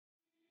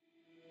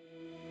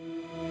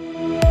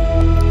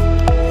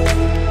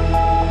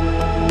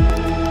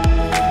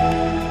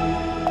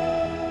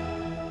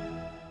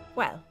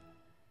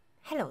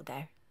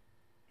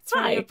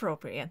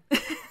appropriate.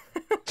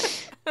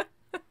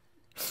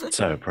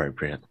 So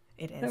appropriate.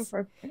 It is. So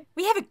appropriate.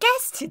 We have a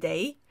guest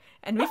today,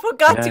 and we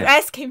forgot to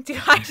ask him to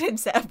hide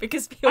himself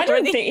because we I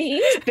already... don't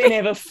think he's been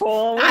here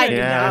before. We I don't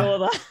know. know all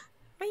that.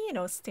 But you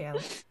know, still,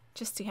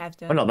 just to have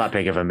the... I'm not that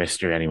big of a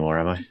mystery anymore,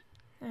 am I?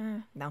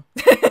 No.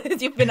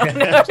 You've been on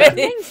it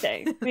already.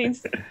 Wednesday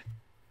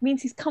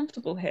means he's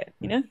comfortable here,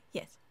 you know?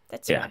 Yes,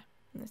 that's Yeah. right.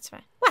 That's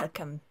right.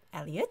 Welcome,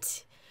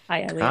 Elliott.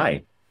 Hi, Elliott.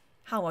 Hi.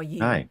 How are you?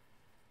 Hi.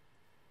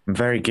 I'm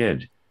very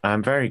good.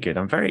 I'm very good.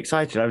 I'm very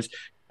excited.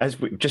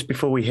 Just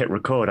before we hit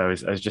record, I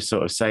was just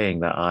sort of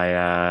saying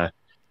that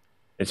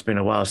it's been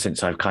a while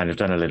since I've kind of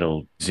done a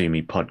little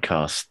Zoomy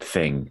podcast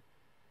thing.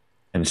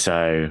 And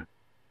so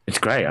it's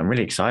great. I'm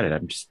really excited.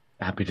 I'm just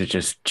happy to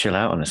just chill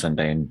out on a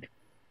Sunday and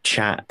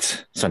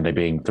chat, Sunday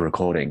being the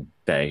recording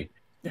day.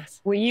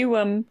 Yes. Were you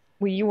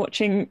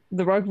watching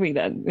the rugby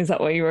then? Is that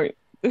why you were?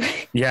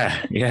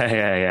 Yeah.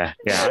 I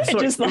saw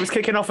Just it was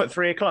kicking off at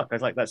 3:00. I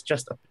was like, that's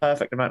just a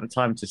perfect amount of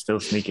time to still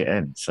sneak it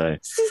in. So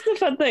This is the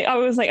fun thing. I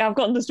was like, I've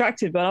gotten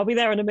distracted, but I'll be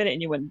there in a minute.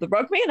 And you went, the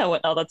rugby? And I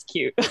went, oh, that's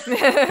cute. I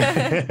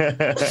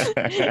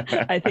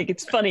think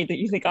it's funny that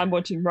you think I'm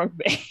watching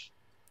rugby.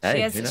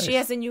 Hey, She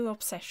has a new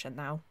obsession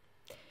now.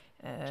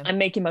 I'm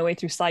making my way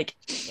through Psych.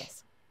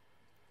 Yes.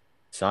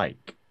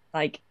 Psych.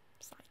 Like,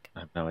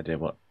 I have no idea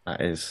what that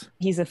is.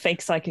 he's a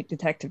fake psychic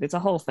detective. It's a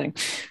whole thing.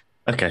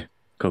 Okay,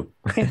 cool.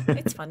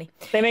 It's funny.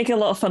 They make a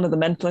lot of fun of the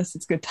mentalists.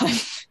 It's a good time.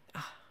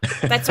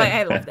 That's why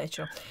I love that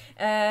show.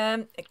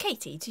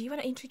 Katie, do you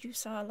want to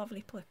introduce our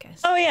lovely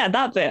podcast? Oh yeah,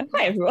 that bit.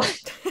 Hi everyone.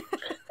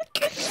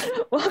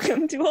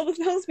 Welcome to All the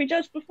Films We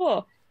Judged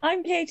Before.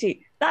 I'm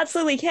Katie. That's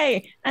Lily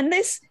Kay. And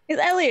this is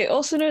Elliott,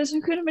 also known as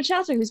Hakuna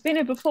MaChatter, who's been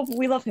here before, but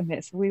we love him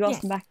here, so we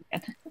lost him back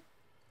again.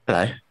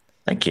 Hello.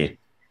 Thank you.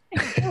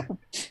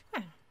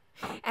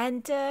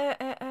 And do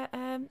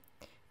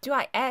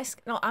I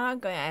ask? No, I'm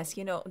going to ask.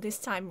 You know, this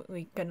time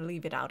we're going to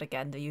leave it out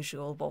again. The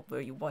usual. What were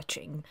you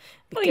watching?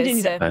 Well, you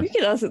Because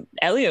can ask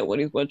Elliott what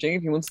he's watching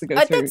if he wants to go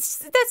through.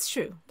 that's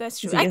true. That's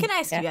true. I can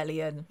ask you,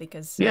 Elliott,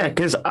 because Yeah,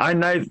 because I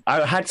know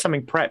I had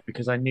something prepped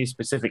because I knew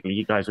specifically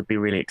you guys would be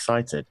really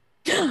excited.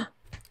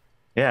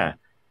 Yeah.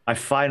 I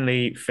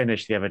finally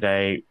finished the other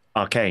day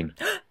Arcane.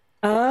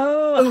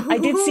 Oh, I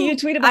did see you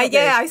tweet about this.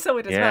 Yeah, I saw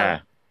it as well. Yeah.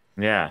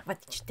 Yeah. What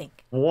did you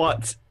think?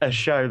 What a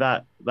show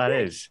that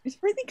is. It's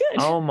really good.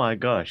 Oh my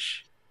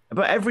gosh.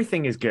 But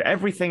everything is good.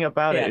 Everything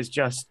about it is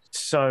just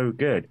so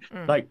good.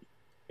 Like,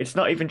 it's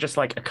not even just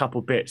like a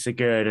couple bits are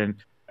good. And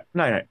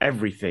no,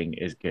 everything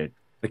is good.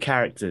 The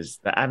characters,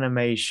 the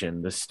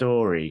animation, the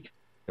story,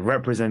 the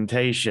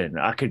representation.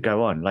 I could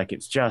go on. Like,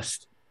 it's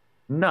just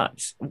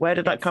nuts. Where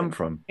did that come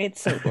from? It's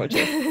so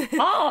gorgeous.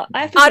 I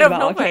have to Out say of about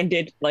nowhere. Arcane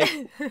did like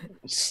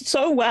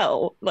so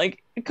well,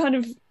 like kind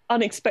of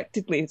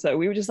unexpectedly. So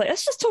we were just like,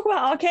 let's just talk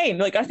about Arcane.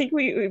 Like I think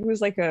it was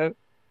like a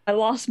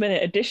last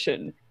minute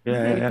addition.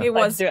 Yeah. It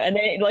was, and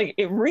then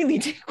it really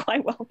did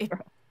quite well for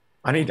us.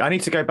 I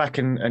need to go back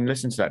and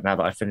listen to that now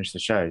that I finished the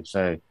show.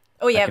 So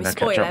oh yeah, I we can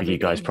spoiled catch up with you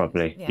guys everything.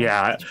 properly. Yeah.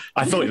 Yeah,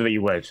 I thought that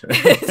you would.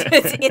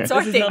 it's our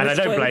This is thing. not And a I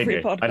don't blame spoiler-free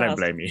you. I don't podcast.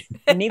 blame you.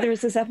 And neither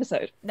is this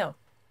episode. No,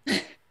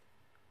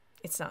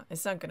 it's not.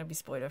 It's not going to be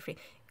spoiler free.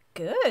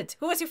 Good.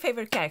 Who was your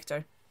favorite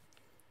character?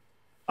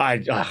 I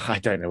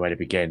don't know where to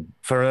begin.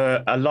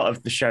 For a lot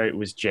of the show, it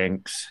was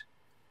Jinx.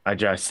 I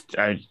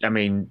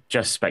mean,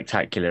 just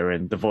spectacular.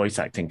 And the voice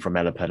acting from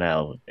Ella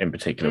Purnell in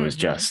particular was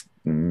just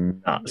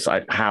nuts.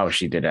 How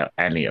she did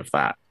any of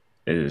that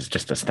is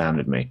just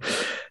astounded me.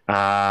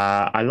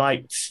 I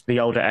liked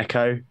the older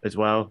Echo as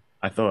well.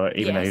 I thought,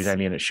 even though he was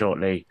only in it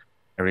shortly,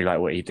 I really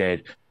liked what he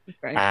did.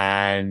 Right.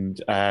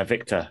 And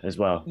Victor as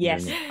well.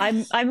 Yes, I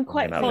mean, I'm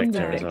quite about fond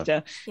Victor of as well.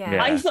 Victor.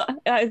 Yeah. I thought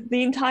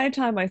the entire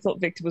time I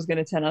thought Victor was going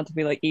to turn out to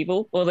be like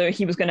evil, although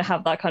he was going to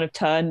have that kind of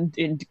turn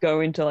and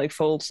go into like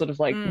full sort of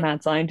like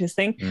mad scientist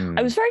thing.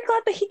 I was very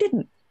glad that he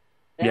didn't.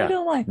 I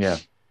don't lie.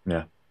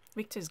 Yeah.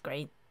 Victor's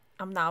great.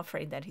 I'm now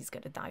afraid that he's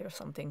going to die or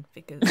something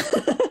because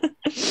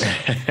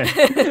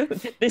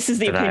This is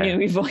the opinion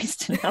we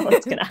voiced, and now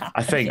it's going to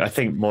happen. I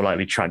think more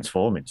likely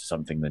transform into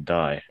something than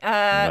die.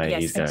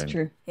 yes, That's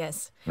true.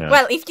 Yes. Yeah.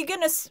 Well,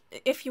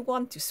 if you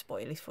want to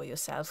spoil it for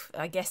yourself,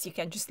 I guess you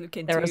can just look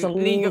into There is a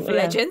League of yeah.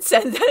 Legends,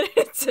 and then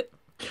it's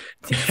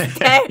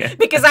there,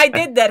 because I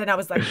did that, and I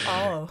was like,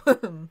 oh,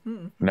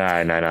 No,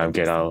 I'm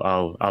good.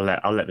 I'll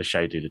let the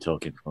show do the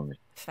talking for me.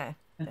 fair.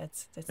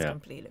 That's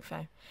completely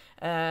fair.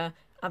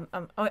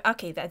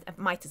 Okay, that I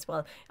might as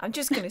well. I'm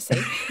just gonna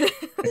say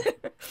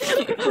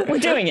We're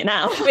doing it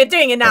now. we're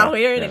doing it now. Yeah,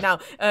 We're in it now.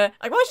 I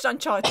watched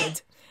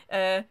Uncharted,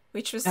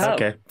 which was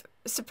Okay.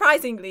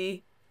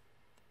 surprisingly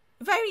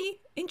very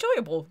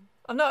enjoyable.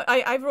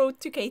 I wrote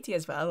to Katie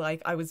as well.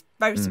 Like I was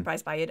very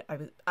surprised by it.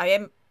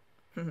 I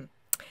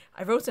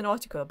wrote an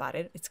article about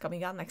it. It's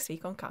coming out next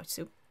week on Couch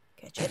Soup.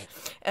 Catch it.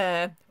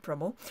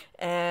 Promo.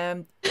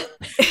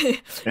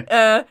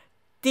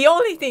 The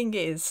only thing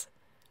is,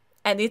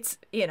 and it's,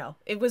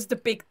 it was the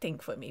big thing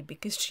for me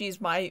because she's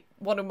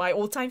one of my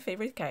all-time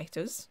favorite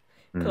characters,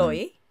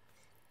 Chloe.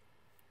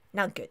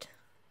 Not good.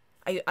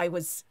 I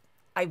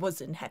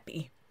wasn't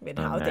happy with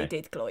Oh, how they no.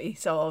 did Chloe.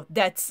 So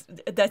that's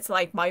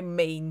like my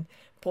main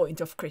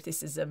point of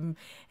criticism.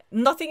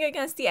 Nothing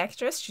against the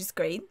actress, she's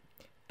great,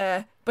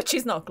 but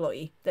she's not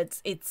Chloe.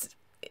 It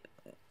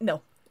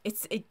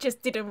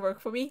just didn't work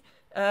for me.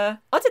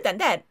 Other than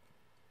that,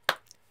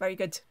 very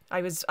good.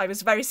 I was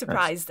very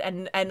surprised,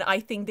 and I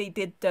think they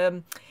did.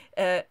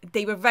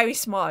 They were very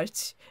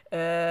smart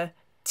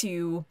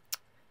to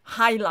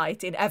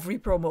highlight in every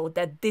promo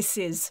that this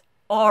is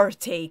our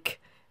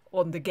take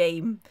on the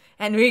game,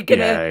 and we're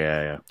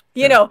gonna,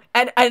 you know,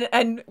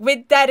 and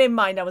with that in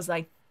mind, I was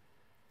like,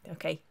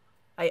 okay,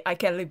 I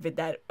can live with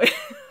that.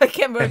 I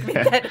can work with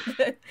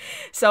that.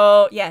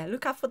 So yeah,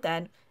 look out for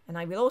that. And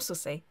I will also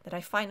say that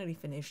I finally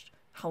finished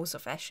House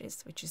of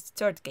Ashes, which is the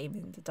third game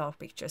in the Dark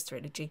Pictures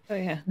trilogy. Oh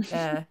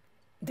yeah.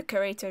 The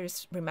curator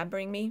is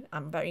remembering me.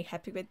 I'm very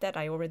happy with that.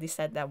 I already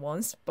said that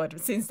once, but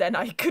since then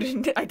I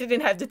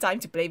didn't have the time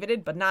to play with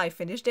it, but now I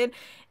finished it.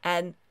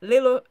 And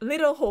Little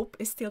Hope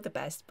is still the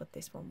best, but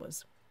this one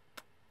was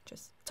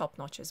just top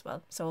notch as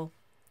well. So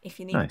if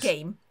you need a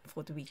game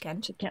for the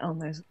weekend, Should get on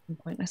those at some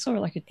point. I saw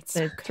like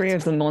so three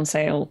of them on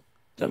sale,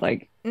 the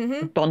like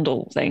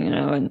bundle thing, you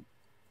know, and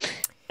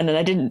then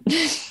I didn't.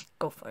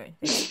 Go for it.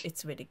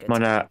 It's really good. I'm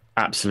on an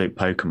absolute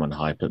Pokemon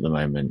hype at the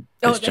moment.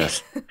 It's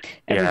just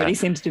everybody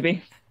seems to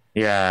be.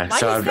 Yeah, Why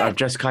so is that? I've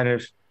just kind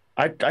of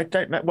I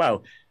don't know.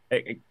 Well,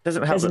 it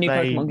doesn't help There's a that new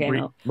they Pokemon game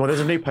out. well, there's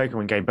a new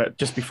Pokemon game, but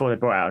just before they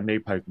brought out a new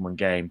Pokemon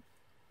game,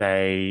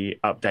 they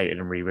updated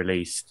and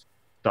re-released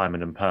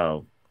Diamond and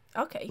Pearl,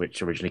 Okay.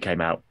 which originally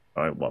came out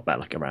about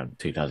like around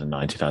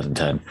 2009,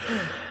 2010.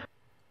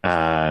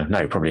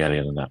 No, probably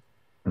earlier than that.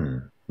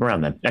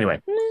 Around then. Anyway,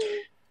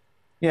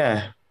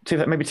 yeah.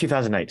 Maybe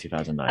 2008,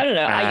 2009. I don't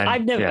know.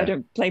 I've never. Yeah. I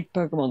don't play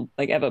Pokemon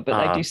like ever, but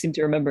I do seem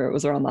to remember it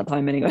was around that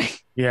time anyway.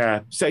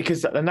 Yeah, so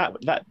because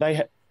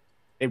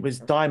it was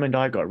Diamond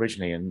I got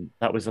originally, and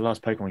that was the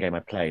last Pokemon game I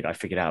played. I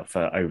figured out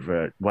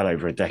for well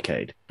over a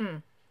decade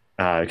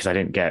because I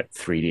didn't get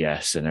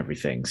 3DS and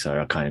everything, so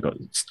I kind of got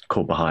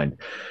caught behind.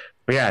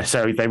 But yeah,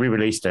 so they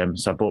re-released them,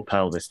 so I bought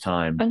Pearl this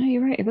time. Oh no,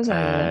 you're right. It was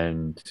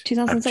and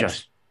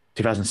 2006.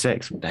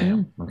 2006.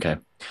 Damn. Okay.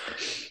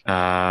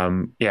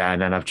 Yeah,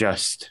 and then I've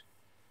just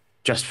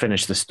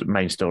finished the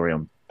main story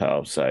on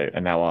Pearl,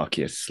 and now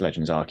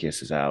Legends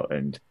Arceus is out,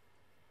 and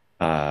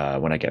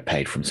when I get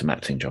paid from some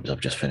acting jobs I've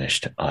just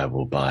finished, I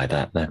will buy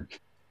that then.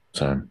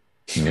 So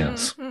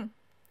yes,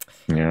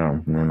 yeah,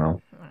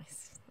 no.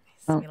 Nice.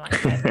 Oh. We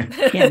like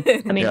that. Yeah,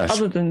 I mean, Yes.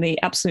 other than the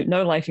absolute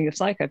no lifing of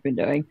Psych I've been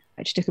doing,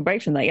 I just took a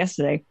break from that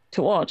yesterday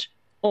to watch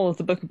all of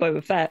the Book of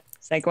Boba Fett.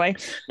 Segue.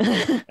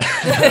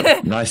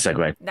 Nice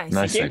segue.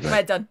 Nice. segue.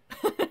 Well done.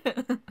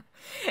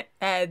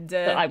 And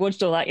But I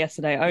watched all that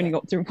yesterday. I only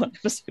got through one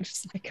episode of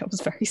Psych. I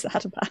was very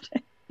sad about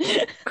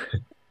it.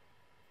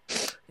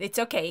 it's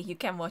okay. You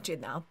can watch it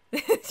now.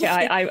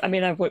 Yeah, I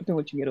mean, I've been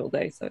watching it all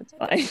day, so it's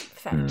fine.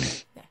 Fair.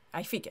 Yeah,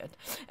 I figured.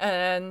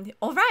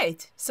 All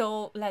right.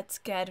 So let's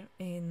get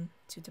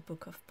into the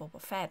Book of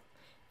Boba Fett.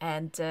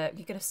 And we're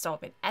going to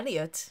start with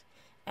Elliott.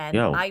 And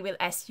Yo. I will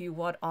ask you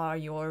what are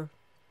your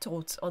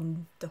thoughts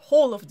on the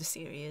whole of the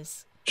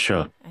series.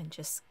 Sure. And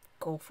just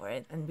go for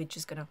it. And we're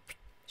just going to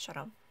shut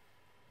up.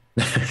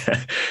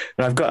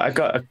 I've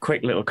got a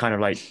quick little kind of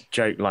like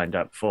joke lined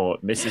up for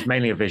this. Is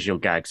mainly a visual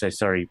gag, so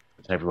sorry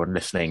to everyone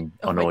listening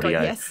on my audio.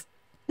 God, yes.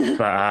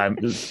 But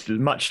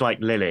much like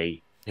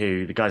Lily,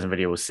 who the guys on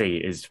video will see,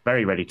 is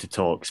very ready to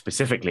talk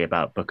specifically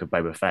about Book of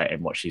Boba Fett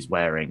and what she's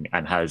wearing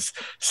and has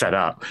set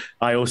up.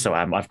 I also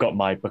am. I've got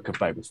my Book of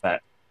Boba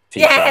Fett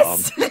t-shirt on,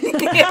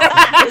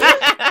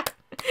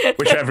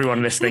 which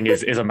everyone listening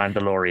is a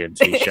Mandalorian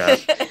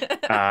t-shirt.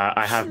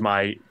 I have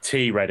my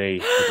tea ready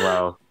as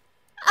well.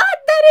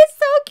 That is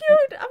so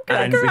cute. I'm gonna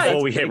And cry.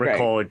 before we hit Pretty great.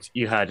 record,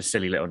 you heard a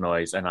silly little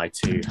noise, and I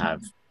too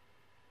have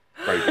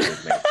Boba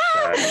with me. I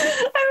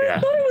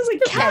thought it was a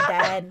Look cat.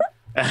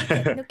 at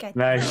that. Look at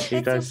No, that. he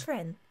That's does. your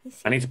friend. You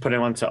see? I need to put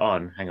him on to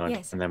on. Hang on,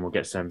 Yes. and then we'll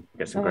get some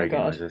Oh my Greggy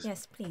God. noises.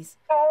 Yes, please.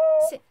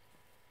 Sit.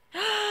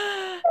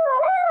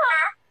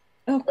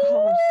 Oh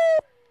god,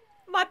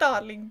 My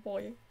darling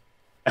boy.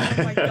 Oh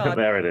my God.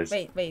 There it is.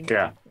 Wait.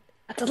 Yeah,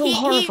 that's a little He-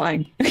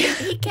 horrifying.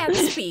 He can't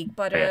speak,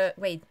 but Yeah,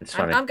 wait. it's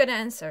I'm funny. gonna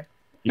answer.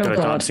 you Oh, got a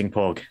God. dancing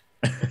pog.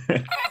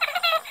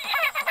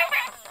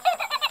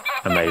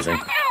 Amazing.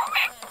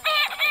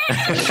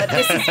 But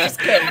this is just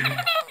good.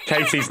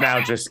 Katie's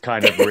now just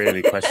kind of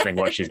really questioning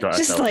what she's got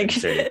Just herself like-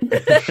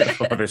 into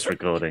for this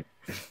recording.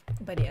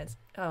 But yes.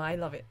 Oh, I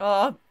love it.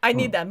 Oh, I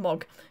need that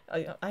mug.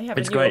 I have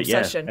It's a new great.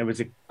 obsession. Yeah, it was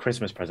a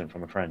Christmas present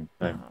from a friend.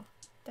 So. Oh,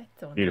 that's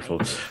so Beautiful.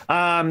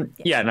 nice.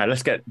 Yeah, no,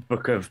 let's get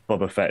Book of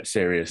Boba Fett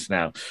serious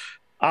now.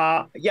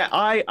 Yeah,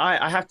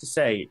 I have to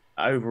say,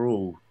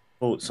 overall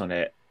thoughts on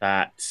it,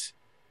 that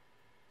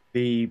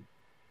the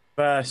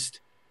first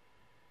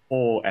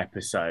 4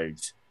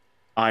 episodes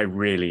I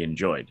really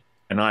enjoyed.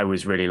 And I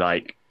was really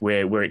like,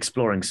 we're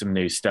exploring some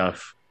new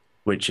stuff,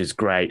 which is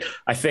great.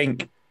 I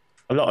think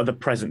a lot of the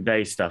present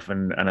day stuff,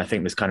 and I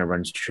think this kind of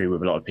runs true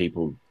with a lot of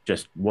people,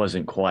 just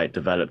wasn't quite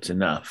developed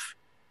enough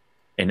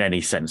in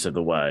any sense of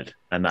the word.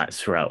 And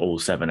that's throughout all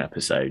 7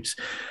 episodes.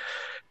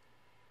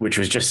 which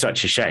was just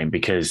such a shame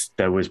because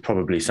there was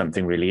probably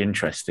something really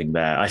interesting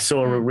there. I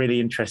saw a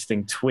really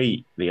interesting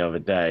tweet the other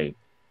day,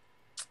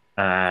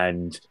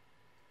 and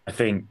I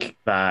think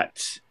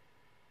that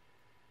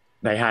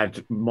they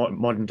had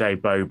modern day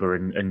Boba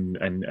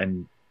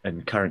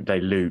and current day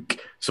Luke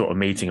sort of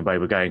meeting, and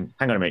Boba going,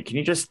 "Hang on a minute, can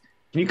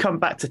you come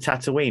back to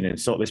Tatooine and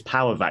sort this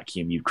power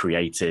vacuum you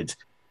created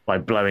by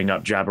blowing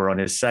up Jabba on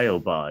his sail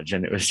barge?"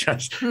 And it was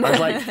just, I was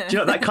like, do you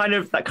know, that kind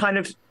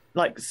of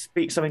like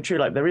speaks something true.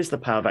 Like there is the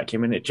power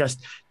vacuum, and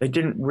they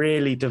didn't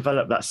really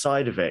develop that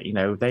side of it. You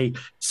know, they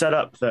set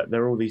up that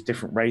there are all these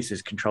different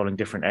races controlling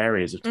different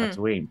areas of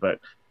Tatooine, but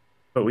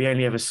we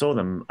only ever saw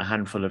them a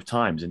handful of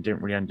times and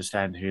didn't really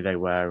understand who they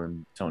were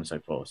and so on and so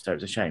forth. So it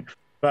was a shame.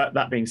 But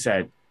that being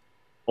said,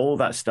 all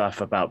that stuff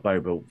about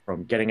Boba,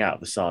 from getting out of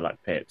the Sarlacc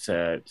pit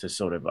to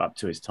sort of up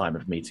to his time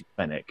of meeting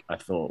Fennec, I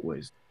thought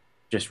was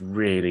just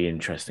really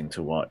interesting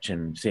to watch,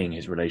 and seeing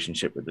his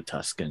relationship with the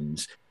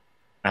Tuskens,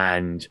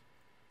 and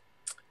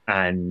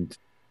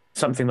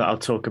something that I'll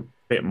talk a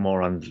bit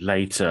more on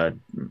later.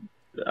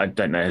 I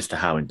don't know as to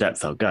how in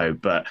depth I'll go,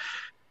 but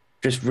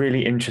just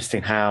really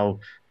interesting how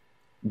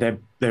they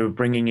were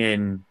bringing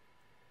in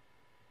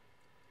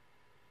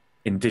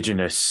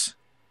indigenous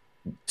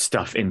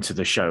stuff into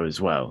the show as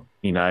well,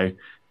 you know,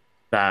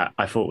 that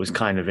I thought was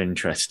kind of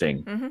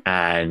interesting.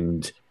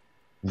 And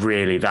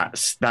really that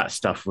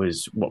stuff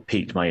was what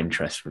piqued my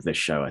interest with this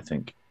show, I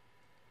think.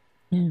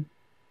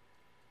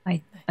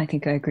 I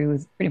think I agree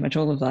with pretty much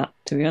all of that,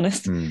 to be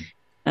honest.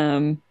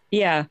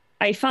 Yeah,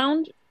 I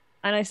found,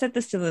 and I said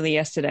this to Lily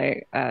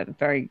yesterday,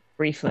 very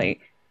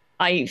briefly,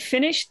 I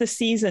finished the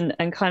season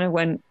and kind of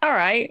went, all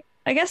right,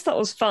 I guess that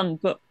was fun,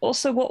 but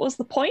also what was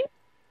the point?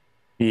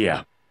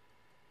 Yeah.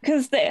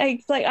 Because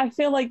I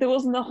feel like there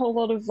wasn't a whole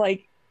lot of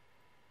like,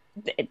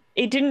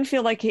 it didn't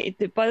feel like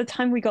it. By the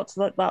time we got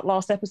to that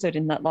last episode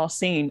in that last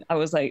scene, I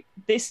was like,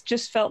 this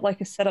just felt like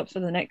a setup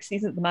for the next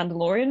season of The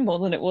Mandalorian more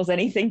than it was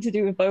anything to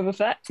do with Boba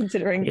Fett,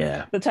 considering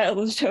the title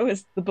of the show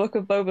is The Book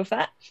of Boba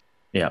Fett.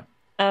 Yeah.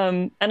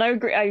 And I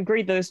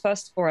agree. Those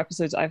first 4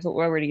 episodes I thought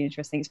were really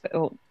interesting,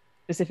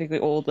 specifically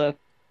all the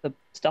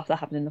stuff that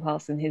happened in the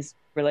past and his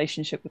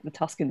relationship with the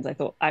Tuskens. I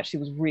thought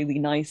actually was really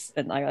nice,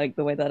 and I liked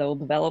the way that all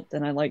developed,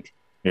 and I liked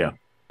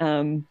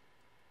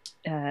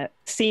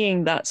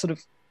seeing that sort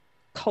of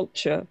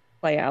culture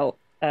play out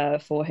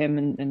for him,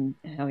 and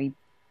how he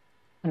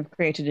kind of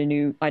created a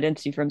new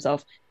identity for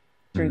himself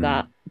through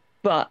that.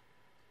 But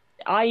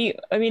I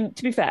mean,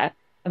 to be fair,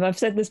 and I've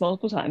said this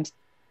multiple times,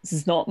 this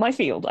is not my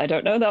field. I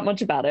don't know that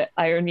much about it.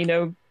 I only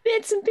know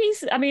bits and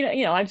pieces. I mean,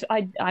 you know,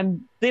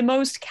 I'm the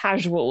most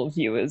casual of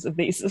viewers of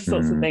these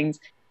sorts of things.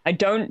 I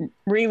don't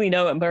really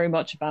know very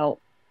much about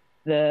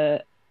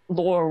the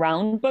lore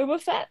around Boba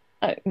Fett,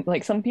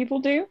 like some people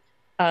do.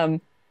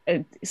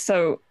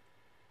 So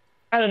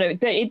I don't know.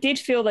 It did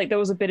feel like there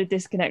was a bit of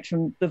disconnect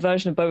from the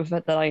version of Boba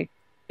Fett that I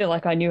feel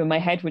like I knew in my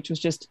head, which was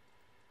just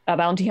a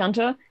bounty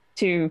hunter,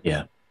 to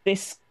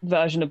this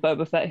version of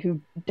Boba Fett who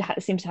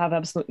seems to have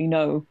absolutely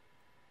no,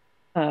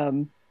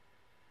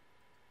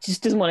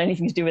 just doesn't want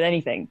anything to do with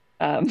anything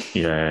at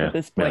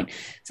this point.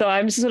 So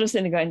I'm just sort of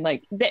sitting there going,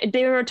 like,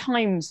 there are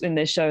times in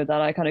this show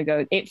that I kind of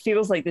go, it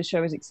feels like this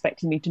show is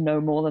expecting me to know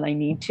more than I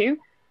need to,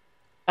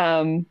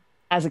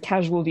 as a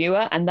casual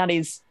viewer, and that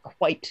is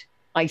quite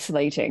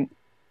isolating.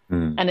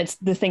 And it's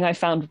the thing I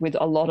found with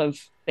a lot of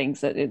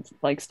things, that it's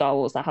like Star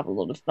Wars that has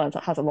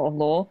a lot of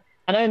lore,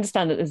 and I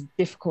understand that there's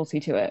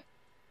difficulty to it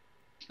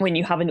when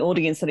you have an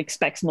audience that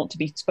expects not to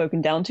be spoken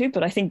down to.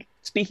 But I think,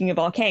 speaking of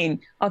Arcane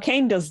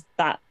does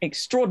that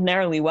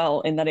extraordinarily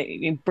well, in that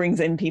it brings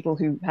in people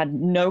who had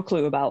no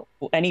clue about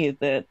any of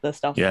the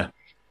stuff,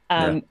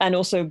 and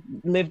also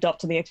lived up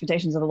to the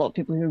expectations of a lot of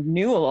people who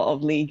knew a lot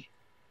of League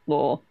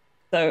lore.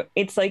 So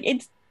it's like,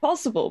 it's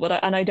possible,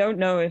 but I don't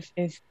know if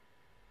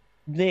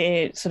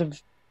the sort of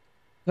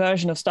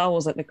version of Star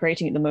Wars that they're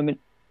creating at the moment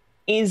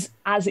is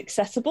as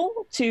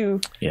accessible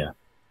to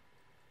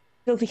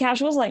filthy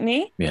casuals like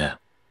me. Yeah.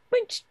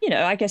 Which, you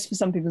know, I guess for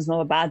some people is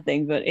not a bad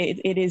thing, but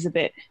it is a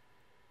bit,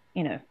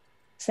 you know,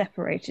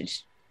 separated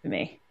for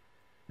me.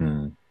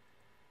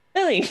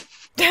 Lily,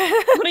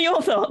 what are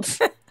your thoughts?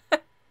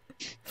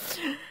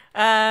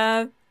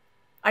 I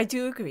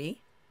do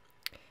agree.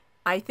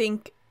 I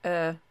think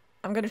I'm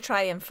going to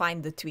try and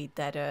find the tweet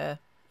that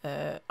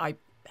I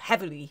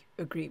heavily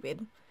agree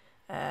with.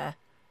 I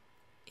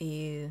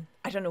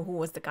don't know who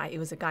was the guy. It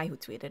was a guy who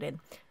tweeted it.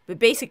 But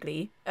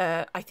basically,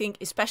 I think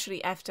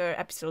especially after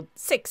episode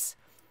 6,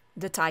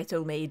 the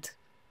title made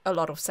a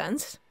lot of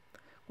sense.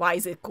 Why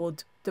is it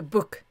called The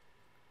Book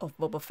of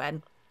Boba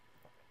Fett?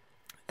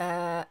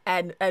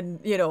 And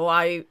you know,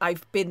 I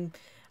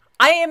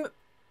am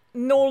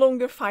no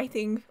longer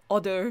fighting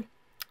other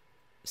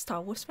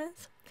Star Wars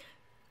fans.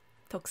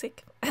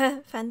 Toxic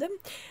fandom,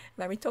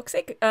 very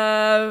toxic.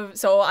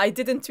 So I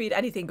didn't tweet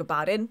anything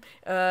about it.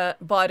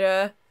 But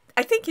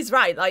I think he's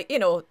right. Like, you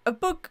know, a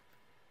book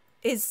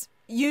is,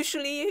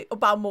 usually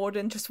about more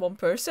than just one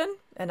person,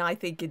 and I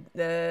think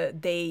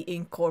they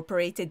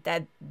incorporated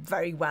that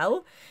very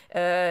well.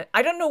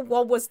 I don't know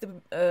what was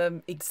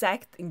the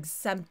exact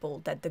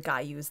example that the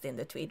guy used in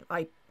the tweet.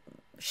 I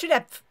should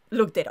have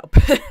looked it up,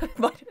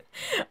 but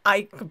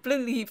I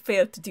completely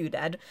failed to do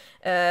that.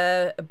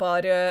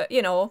 But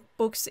you know,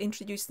 books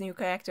introduce new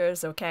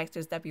characters or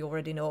characters that we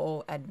already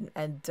know,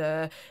 and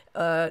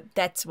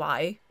that's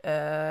why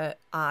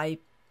I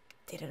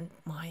didn't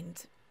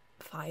mind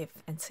 5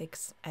 and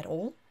 6 at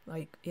all.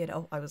 Like, you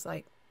know, I was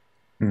like,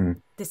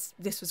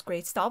 this was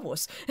great Star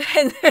Wars.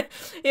 And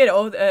you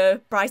know,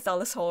 Bryce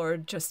Dallas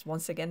Howard just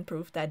once again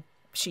proved that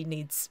she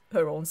needs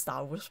her own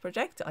Star Wars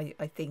project. I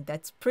think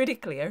that's pretty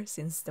clear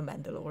since The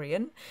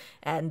Mandalorian.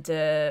 And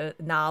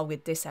now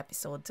with this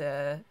episode,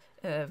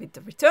 with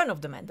the return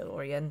of The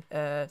Mandalorian,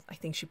 I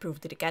think she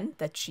proved it again,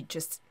 that she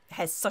just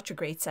has such a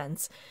great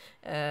sense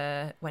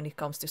when it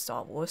comes to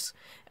Star Wars.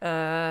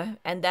 And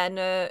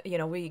then, you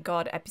know, we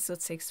got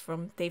episode 6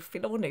 from Dave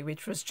Filoni,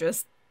 which was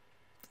just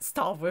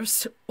Star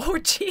Wars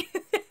orgy.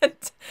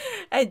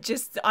 and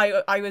just,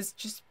 I was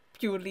just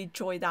purely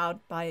joyed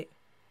out by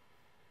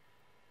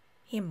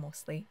him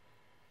mostly,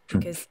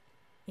 because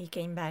he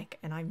came back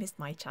and I missed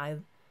my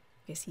child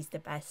because he's the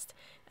best.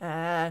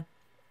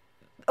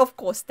 Of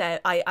course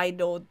that I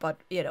know, but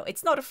you know,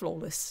 it's not a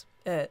flawless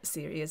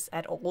series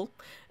at all.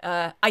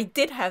 I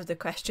did have the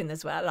question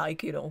as well,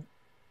 like, you know,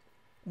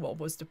 what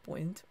was the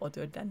point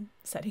other than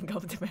setting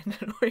up the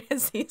Mandalorian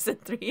season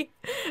 3?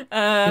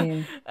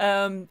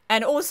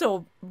 And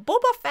also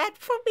Boba Fett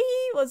for me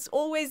was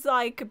always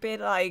like a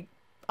bit like,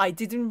 I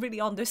didn't really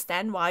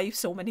understand why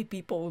so many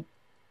people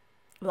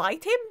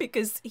liked him,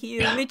 because he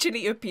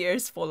literally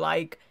appears for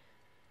like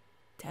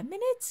 10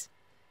 minutes,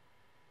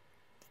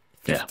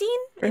 15,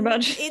 pretty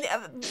much.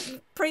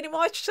 Pretty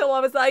much. So I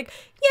was like,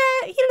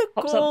 yeah, he looked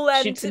Pops cool up,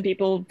 and shoots some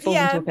people, falls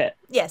into a pit.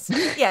 Yes,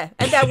 yeah,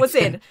 and that was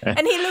it.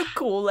 And he looked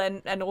cool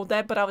and all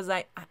that, but I was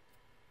like,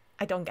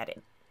 I don't get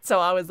it. So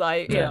I was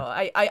like, you know,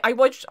 I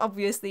watched,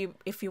 obviously,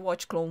 if you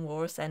watch Clone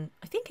Wars, and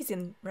I think he's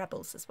in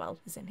Rebels as well,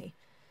 isn't he?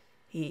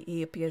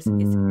 He appears.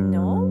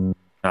 No.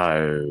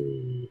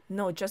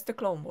 No, just the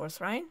Clone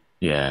Wars, right?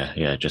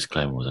 Yeah, just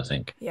Clone Wars, I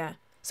think. Yeah.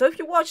 So if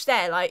you watch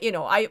that, like, you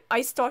know,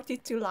 I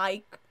started to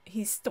like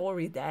his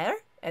story there,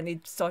 and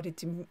it started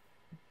to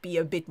be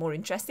a bit more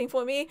interesting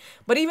for me.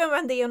 But even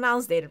when they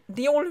announced it,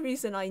 the only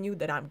reason I knew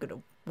that I'm going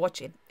to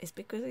watch it is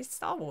because it's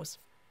Star Wars.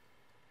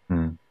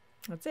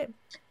 That's it.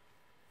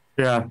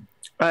 Yeah.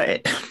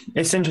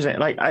 It's interesting.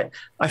 Like,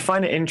 I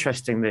find it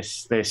interesting,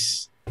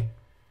 this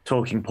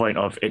talking point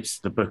of it's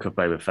the Book of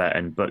Boba Fett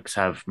and books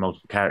have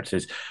multiple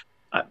characters.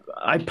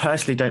 I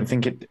personally don't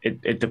think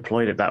it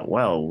deployed it that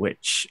well,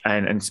 which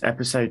and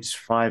episodes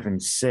 5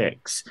 and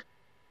 6,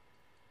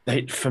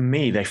 for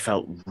me, they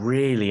felt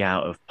really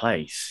out of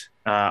place.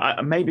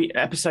 Maybe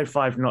episode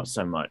 5 not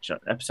so much.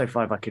 Episode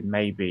 5 I could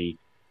maybe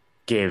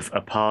give a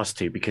pass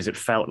to, because it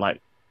felt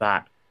like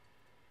that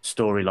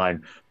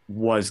storyline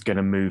was going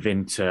to move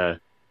into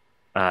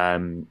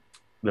the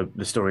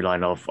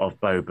storyline of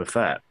Boba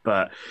Fett.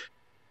 But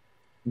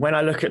when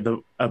I look at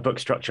the book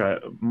structure,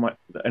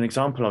 an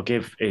example I'll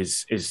give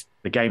is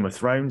the Game of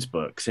Thrones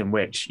books, in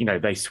which, you know,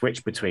 they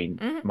switch between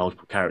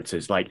multiple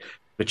characters. Like,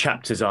 the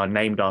chapters are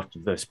named after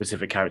the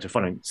specific character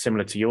following,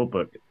 similar to your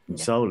book,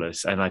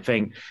 Soulless. And I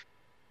think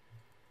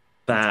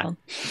that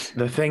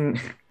the thing,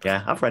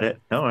 I've read it.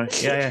 Don't worry.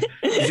 Yeah.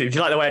 Do you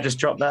like the way I just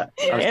dropped that?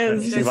 Yeah,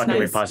 see if I can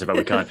move past it, but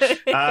we can't.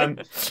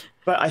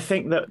 But I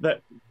think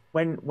that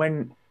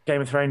when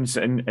Game of Thrones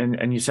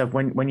and yourself,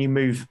 when you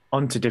move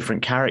on to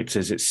different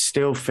characters, it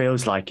still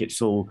feels like it's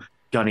all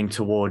gunning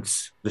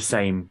towards the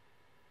same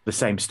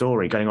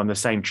story, going on the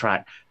same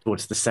track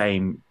towards the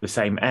same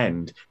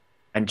end.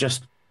 And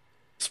just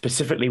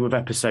specifically with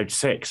episode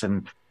 6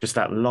 and just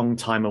that long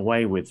time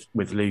away with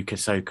Luke,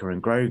 Ahsoka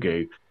and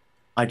Grogu,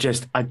 I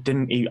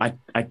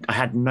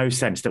had no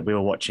sense that we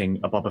were watching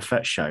a Boba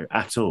Fett show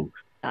at all.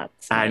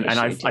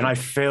 I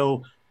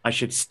feel I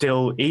should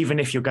still, even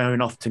if you're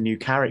going off to new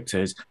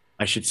characters,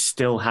 I should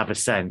still have a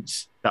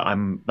sense that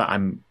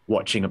I'm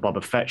watching a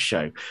Boba Fett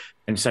show.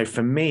 And so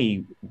for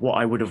me, what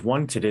I would have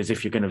wanted is,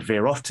 if you're going to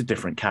veer off to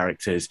different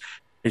characters,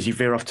 is you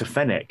veer off to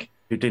Fennec,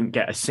 who didn't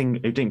get a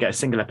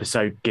single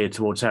episode geared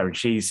towards her, and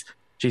she's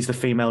the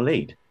female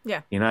lead.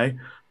 Yeah, you know,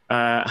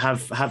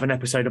 have an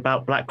episode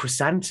about Black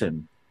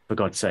Chrysanthemum, for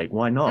God's sake.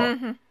 Why not?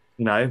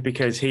 You know,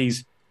 because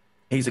he's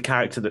a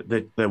character that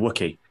the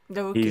Wookiee.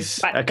 He's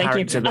a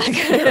character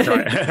that...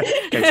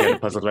 Sorry. Go to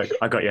puzzled look.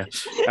 I got you.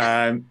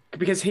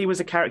 Because he was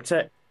a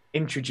character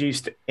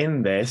introduced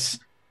in this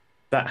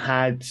that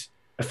had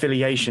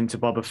affiliation to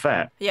Boba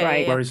Fett. Yeah,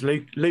 right. Whereas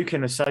Luke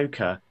and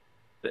Ahsoka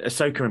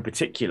in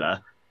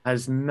particular,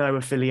 has no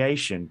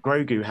affiliation.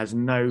 Grogu has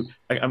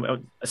a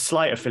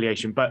slight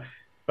affiliation, but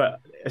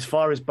as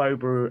far as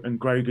Boba and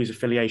Grogu's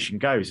affiliation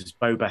goes, as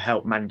Boba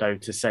helped Mando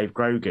to save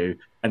Grogu,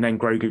 and then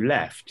Grogu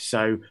left.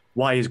 So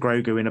why is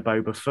Grogu in a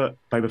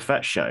Boba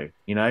Fett show?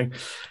 You know,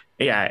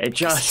 it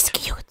just... He's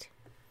cute.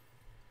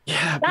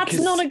 Yeah, that's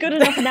not a good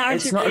enough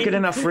narrative. It's not a good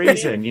enough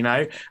reason, you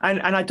know.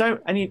 And I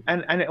don't, and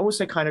it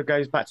also kind of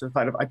goes back to the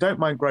fact of I don't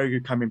mind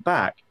Grogu coming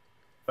back,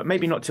 but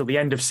maybe not till the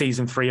end of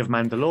season 3 of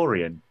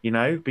Mandalorian, you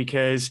know,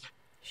 because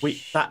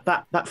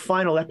that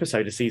final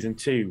episode of season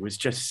 2 was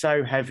just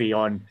so heavy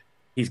on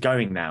he's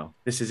going now.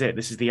 This is it.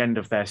 This is the end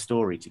of their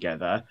story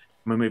together.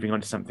 We're moving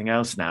on to something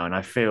else now, and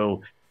I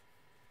feel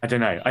I don't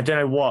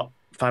know what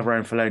Favreau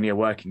and Filoni are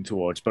working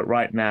towards, but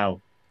right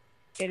now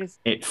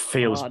it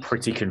feels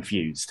pretty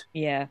confused.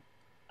 Yeah.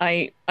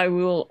 I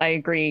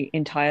agree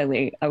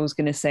entirely. I was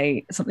going to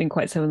say something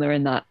quite similar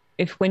in that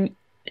when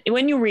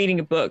you're reading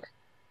a book,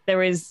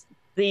 there is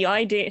the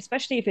idea,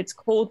 especially if it's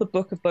called the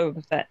Book of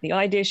Boba Fett, the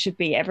idea should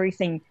be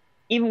everything,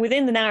 even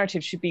within the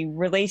narrative, should be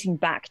relating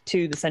back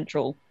to the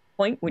central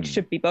point, which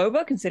should be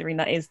Boba, considering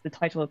that is the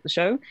title of the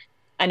show.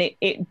 And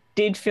it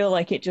did feel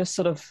like it just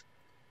sort of,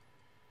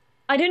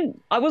 I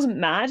wasn't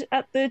mad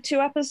at the 2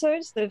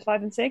 episodes, the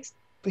 5 and 6.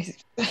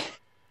 Please.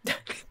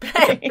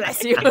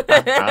 Bless you.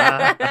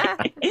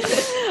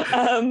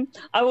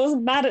 I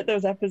wasn't mad at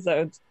those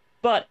episodes,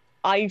 but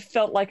I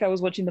felt like I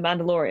was watching The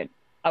Mandalorian.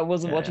 I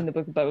wasn't watching the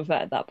Book of Boba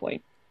Fett at that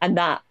point, and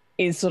that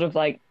is sort of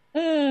like,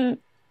 you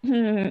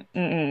know,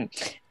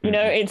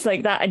 it's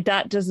like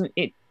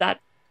that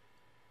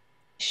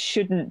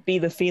shouldn't be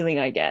the feeling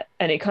I get,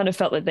 and it kind of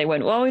felt like they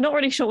went, well, we're not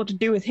really sure what to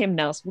do with him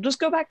now, so we'll just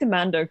go back to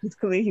Mando because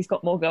clearly he's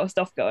got more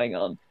stuff going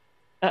on.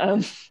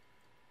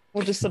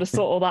 We'll just sort of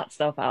sort all that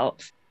stuff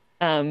out.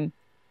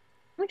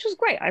 Which was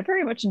great. I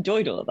very much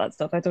enjoyed all of that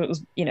stuff. I thought it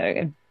was, you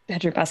know,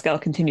 Pedro Pascal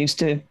continues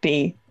to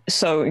be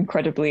so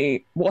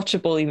incredibly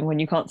watchable even when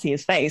you can't see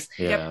his face.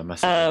 Yeah,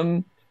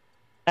 massively.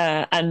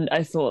 And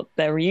I thought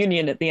their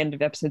reunion at the end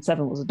of episode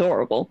 7 was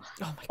adorable,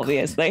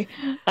 obviously.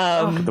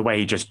 The way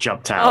he just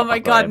jumped out. Oh my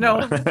God,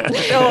 no.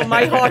 Oh,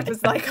 my heart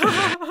was like,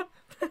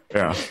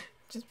 yeah.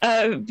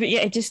 But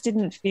yeah, it just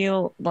didn't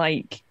feel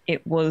like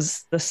it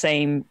was the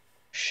same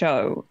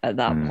show at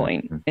that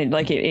point.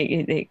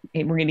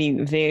 It really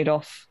veered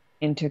off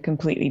into a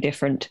completely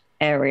different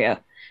area.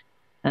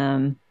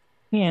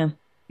 Yeah,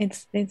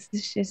 it's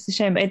a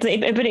shame. But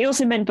it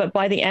also meant, but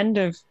by the end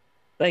of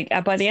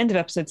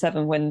episode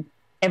 7, when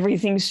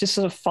everything's just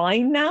sort of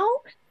fine now,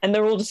 and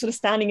they're all just sort of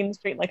standing in the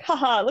street like,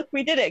 haha, look,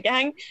 we did it,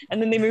 gang,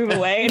 and then they move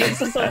away, and it's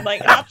just sort of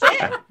like, that's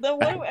it.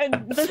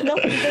 And there's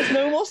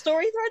no more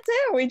story threads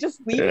here. Are we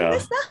just leaving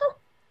this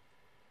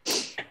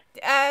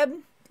now?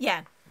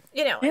 Yeah.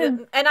 You know,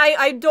 and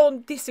I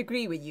don't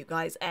disagree with you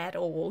guys at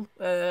all.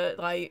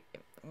 Like,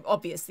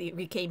 obviously,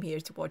 we came here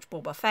to watch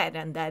Boba Fett,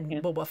 and then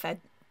Boba Fett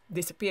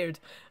disappeared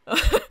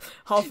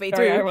halfway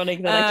through. Very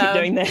ironic that I keep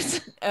doing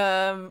this.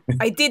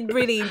 I did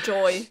really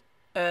enjoy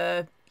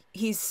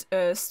his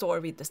story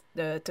with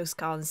the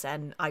Tuscans,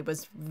 and I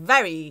was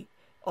very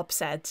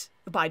upset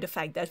by the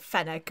fact that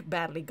Fennec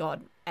barely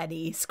got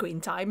any screen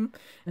time.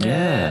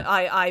 Yeah.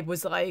 I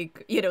was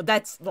like, you know,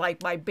 that's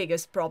like my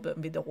biggest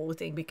problem with the whole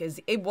thing, because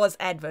it was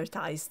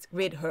advertised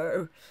with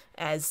her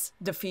as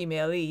the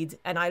female lead,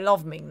 and I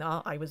love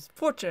Ming-Na. I was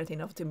fortunate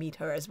enough to meet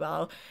her as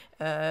well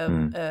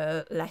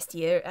last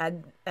year,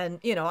 and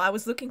you know, I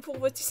was looking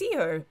forward to see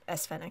her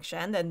as Fennec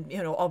Shand, and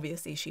you know,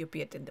 obviously she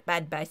appeared in the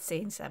Bad Batch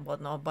scenes and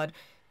whatnot, but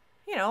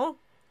you know,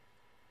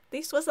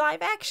 this was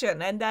live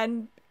action, and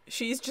then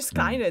she's just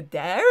kind of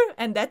there,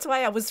 and that's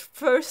why I was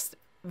first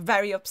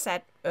very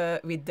upset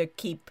with the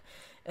keep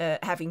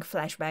having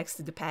flashbacks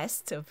to the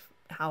past of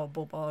how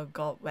Boba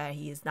got where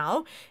he is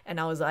now, and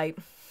I was like,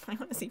 I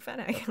want to see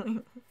Fennec.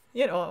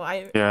 You know,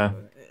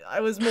 I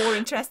was more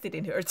interested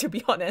in her, to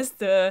be honest.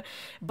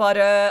 But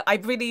I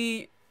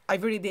really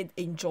did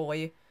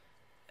enjoy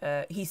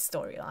his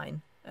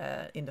storyline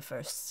in the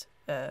first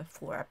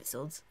 4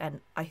 episodes,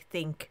 and I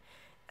think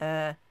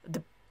the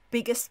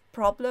biggest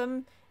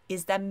problem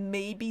is that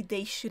maybe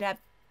they should have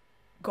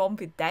gone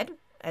with that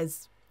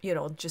as, you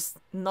know, just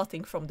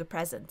nothing from the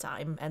present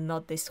time, and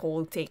not this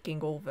whole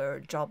taking over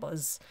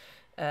Jabba's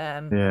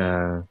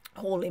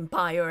whole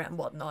empire and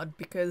whatnot,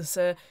 because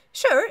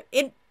sure,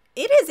 it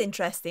is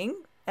interesting,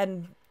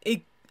 and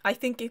I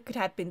think it could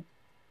have been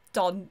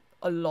done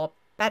a lot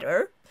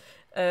better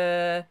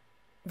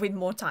with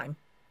more time,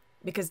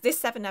 because this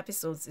 7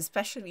 episodes,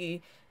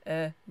 especially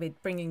with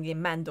bringing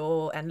in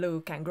Mando and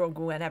Luke and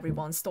Grogu and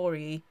everyone's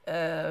story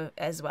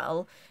as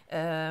well,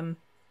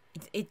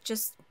 it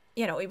just,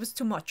 you know, it was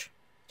too much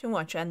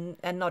and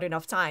not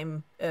enough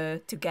time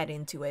to get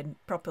into it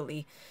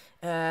properly.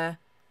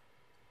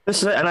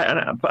 This is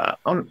it, but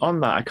on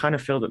that, I kind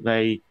of feel that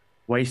they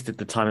wasted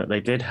the time that they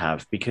did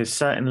have, because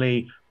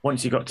certainly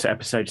once you got to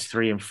episodes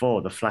 3 and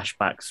 4, the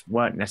flashbacks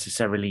weren't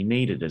necessarily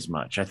needed as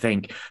much. I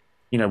think,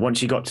 you know,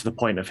 once you got to the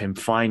point of him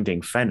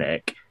finding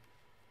Fennec,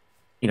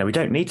 you know, we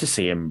don't need to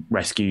see him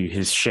rescue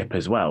his ship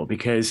as well,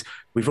 because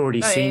we've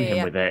already seen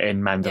him with it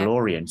in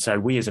Mandalorian. So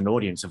we as an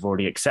audience have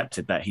already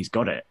accepted that he's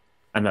got it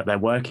and that they're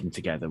working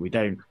together. We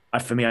don't,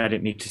 for me, I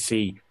didn't need to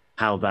see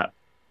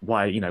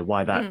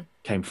why that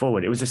came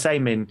forward. It was the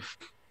same in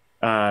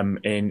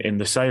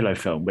the Solo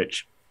film,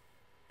 which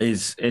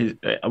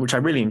I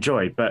really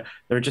enjoyed, but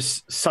there are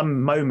just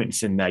some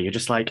moments in there you're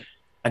just like,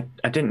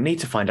 I didn't need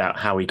to find out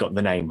how he got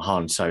the name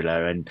Han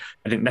Solo, and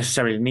I didn't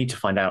necessarily need to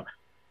find out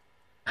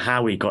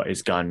how he got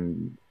his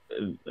gun.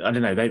 I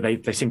don't know.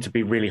 They seem to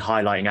be really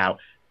highlighting out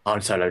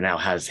Han Solo now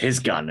has his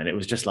gun, and it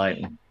was just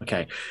like,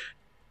 okay,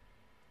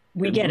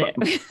 we get it.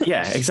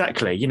 Yeah,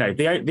 exactly. You know,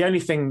 the only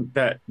thing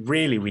that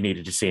really we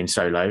needed to see in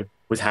Solo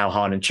was how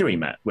Han and Chewie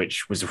met,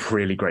 which was a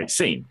really great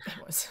scene. It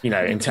was. You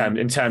know, in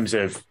terms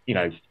of, you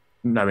know,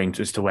 knowing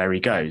as to where he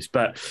goes,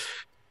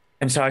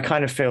 and so I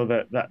kind of feel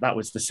that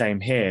was the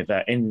same here.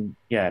 That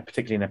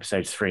particularly in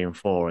episodes 3 and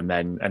 4, and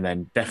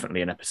then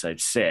definitely in episode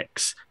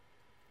 6.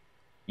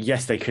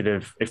 Yes, they could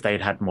have, if they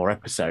had had more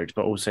episodes,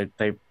 but also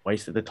they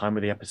wasted the time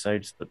with the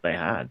episodes that they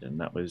had, and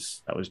that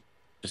was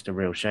just a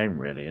real shame,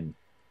 really. And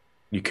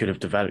you could have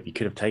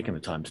taken the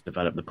time to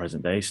develop the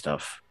present day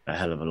stuff a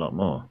hell of a lot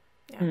more.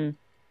 Yeah. Mm.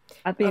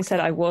 That being said,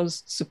 I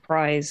was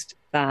surprised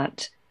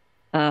that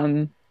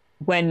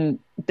when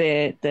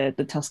the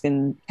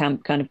Tusken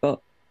camp kind of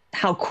got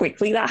how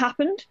quickly that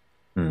happened.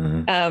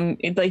 In comparison,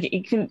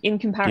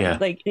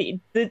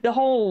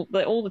 all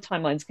the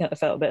timelines kind of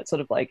felt a bit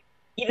sort of like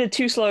either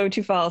too slow,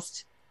 too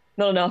fast,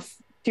 not enough,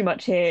 too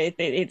much here.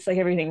 It's like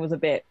everything was a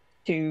bit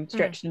too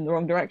stretched in the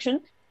wrong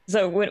direction.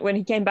 So when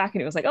he came back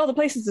and it was like, oh, the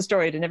place is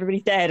destroyed and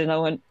everybody's dead, and I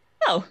went,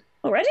 oh,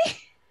 already?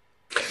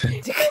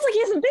 It feels like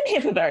he hasn't been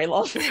here for very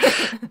long.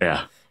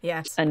 Yeah.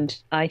 Yes. And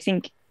I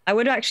think I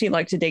would actually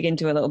like to dig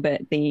into a little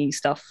bit the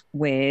stuff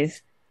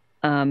with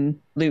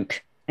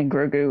Luke and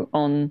Grogu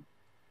on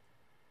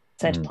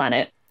said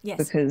planet. Yes.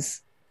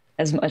 Because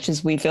as much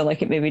as we feel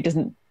like it maybe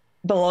doesn't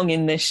belong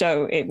in this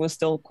show, it was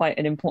still quite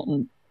an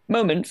important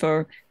moment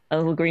for a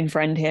little green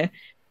friend here.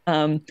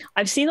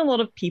 I've seen a lot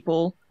of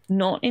people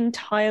not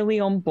entirely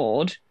on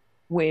board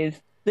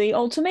with the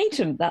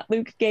ultimatum that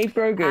Luke gave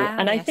Grogu.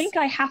 And I think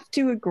I have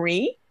to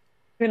agree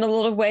in a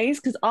lot of ways,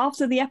 because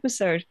after the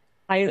episode,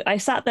 I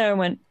sat there and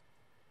went,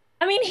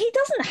 I mean, he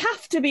doesn't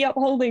have to be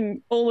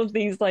upholding all of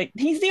these, like,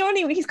 he's kind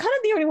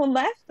of the only one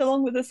left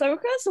along with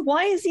Ahsoka, so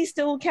why is he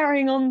still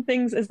carrying on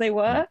things as they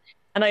were?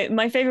 And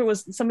my favorite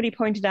was somebody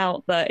pointed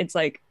out that it's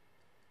like,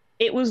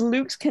 it was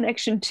Luke's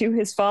connection to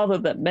his father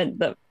that meant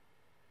that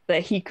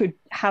he could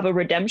have a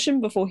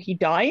redemption before he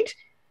died.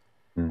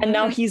 And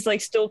now he's like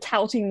still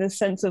touting this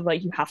sense of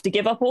like, you have to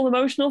give up all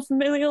emotional,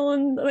 familial,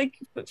 and like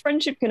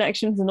friendship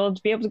connections in order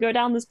to be able to go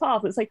down this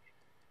path. It's like,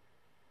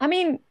 I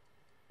mean,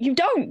 you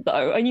don't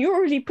though, and you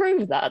already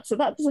proved that, so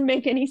that doesn't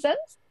make any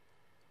sense.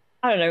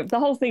 I don't know. The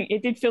whole thing,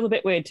 it did feel a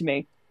bit weird to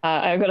me.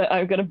 I've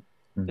got to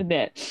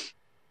admit.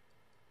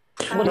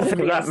 I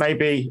think that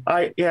maybe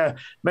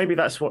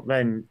that's what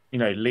then, you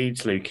know,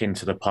 leads Luke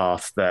into the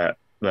path that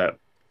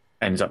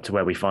ends up to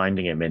where we're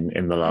finding him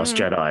in The Last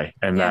Jedi,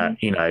 and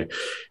that, you know,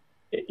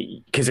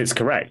 because it's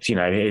correct, you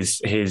know,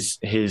 his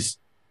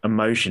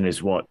emotion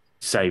is what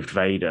saved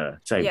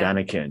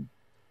Anakin,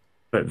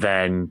 but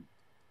then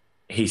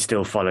he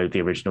still followed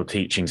the original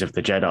teachings of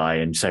the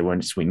Jedi, and so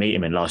once we meet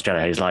him in Last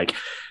Jedi, he's like,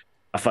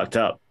 I fucked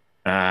up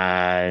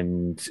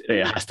and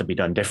it has to be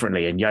done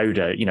differently. And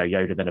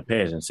Yoda then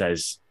appears and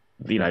says,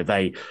 you know,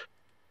 they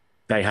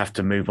have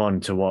to move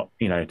on to what,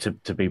 you know,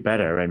 to be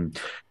better, and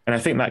I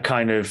think that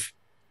kind of,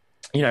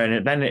 you know,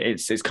 and then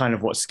it's kind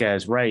of what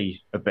scares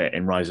Rey a bit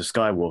in Rise of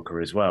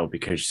Skywalker as well,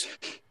 because,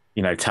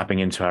 you know, tapping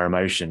into her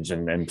emotions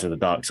and to the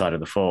dark side of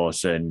the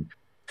Force and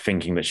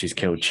thinking that she's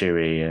killed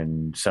Chewie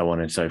and so on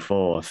and so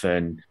forth.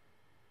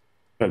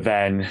 But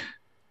then,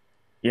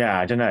 yeah,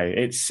 I don't know.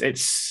 It's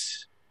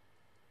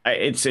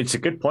a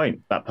good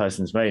point that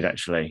person's made,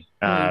 actually.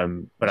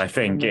 But I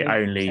think it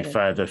only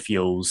further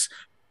fuels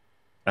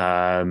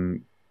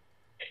into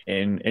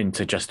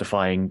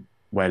justifying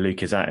where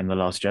Luke is at in The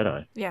Last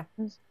Jedi. Yeah.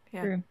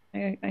 Yeah. True.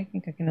 I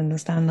think I can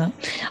understand that.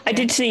 I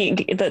did see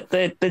that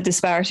the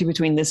disparity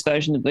between this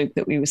version of Luke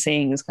that we were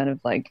seeing is kind of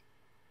like,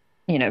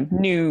 you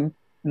know,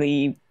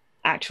 the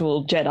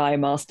actual Jedi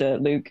Master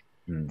Luke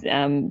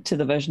to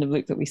the version of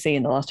Luke that we see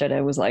in The Last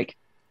Jedi was like,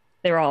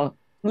 there are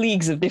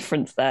leagues of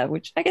difference there,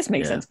 which I guess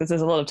makes sense because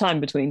there's a lot of time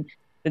between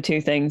the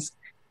two things.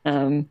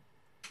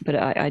 But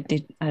I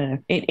don't know.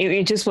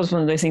 It just was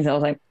one of those things I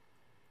was like,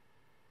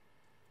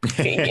 for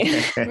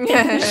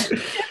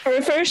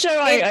a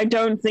show I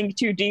don't think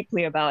too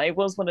deeply about. It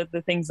was one of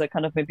the things that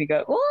kind of made me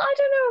go, well, I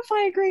don't know if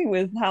I agree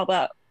with how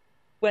that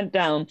went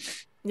down.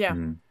 Yeah.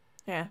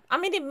 Yeah. I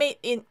mean, it made,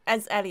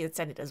 as Elliott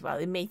said it as well,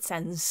 it made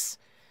sense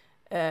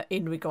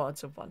in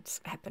regards of what's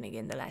happening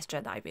in The Last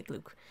Jedi with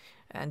Luke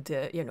and,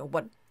 you know,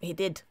 what he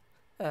did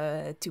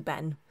to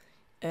Ben.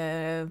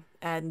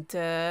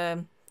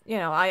 You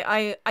know,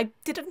 I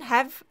didn't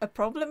have a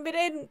problem with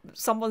it.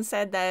 Someone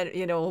said that,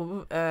 you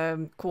know,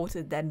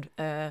 quoted that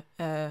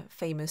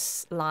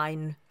famous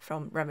line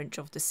from Revenge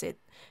of the Sith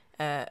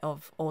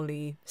of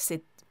only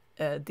Sith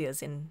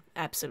deals in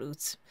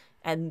absolutes.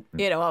 And,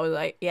 you know, I was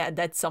like, yeah,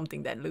 that's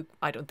something that Luke,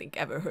 I don't think,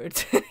 ever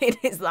heard in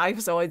his life.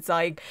 So it's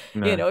like,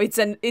 you know, it's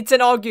an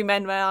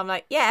argument where I'm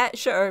like, yeah,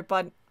 sure.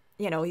 But,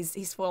 you know,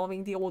 he's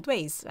following the old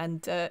ways.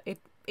 And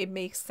it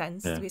makes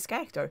sense to his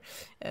character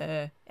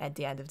at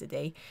the end of the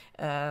day.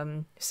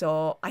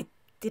 So I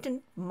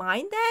didn't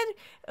mind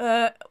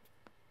that.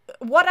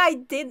 what I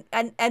did,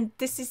 and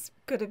this is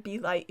gonna be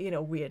like,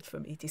 weird for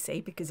me to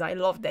say, because I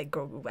love that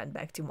Grogu went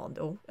back to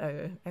Mondo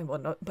and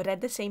whatnot, but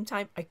at the same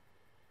time, I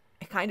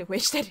kind of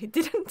wish that he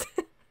didn't.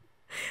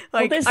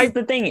 Well, this is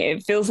the thing.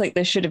 It feels like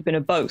there should have been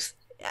a both.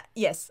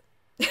 Yes.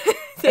 I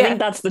think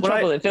that's the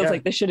trouble. It feels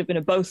like there should have been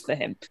a both for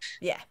him.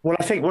 Yeah. Well,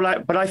 I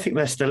think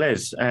there still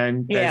is,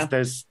 and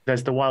there's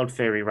the wild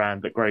theory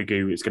around that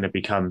Grogu is going to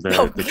become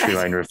the true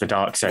owner of the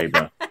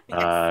Darksaber.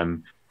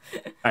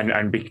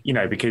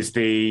 Because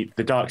the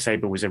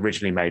Darksaber was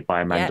originally made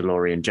by a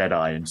Mandalorian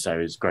Jedi, and so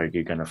is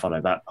Grogu going to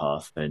follow that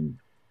path and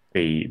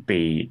be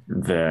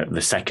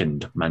the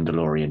second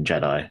Mandalorian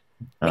Jedi?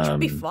 Which would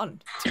be fun,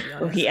 to be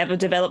honest. Will he ever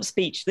develop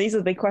speech? These are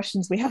the big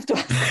questions we have to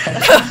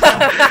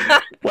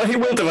ask. Well, he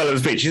will develop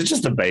speech. He's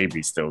just a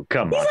baby still.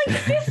 Come on.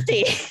 He's like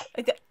 50.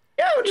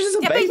 Yeah, just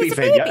a baby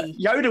thing.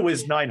 Yoda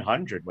was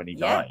 900 when he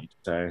died.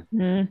 So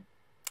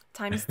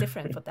time is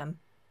different for them.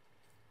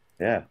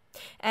 Yeah.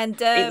 And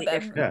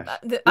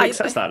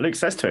Luke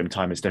says to him,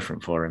 time is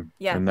different for him.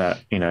 Yeah. And that,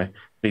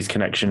 these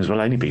connections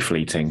will only be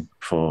fleeting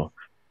for,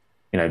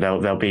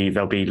 there'll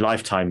be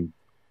lifetime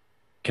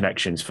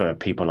connections for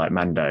people like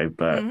Mando,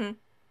 but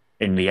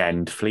in the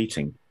end,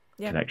 fleeting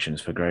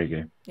connections for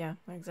Grogu. Yeah,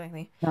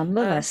 exactly.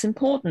 Nonetheless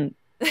important.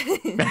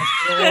 You'll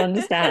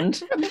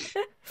understand.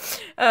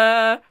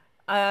 There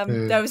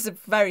was a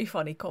very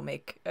funny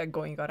comic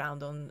going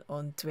around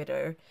on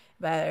Twitter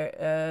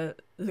where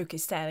Luke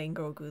is telling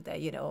Grogu that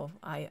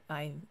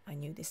I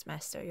knew this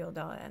Master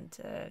Yoda, and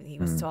he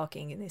was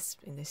talking in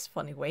this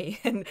funny way,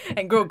 and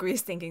Grogu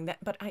is thinking that,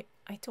 but I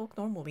talk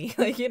normally,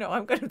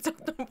 I'm gonna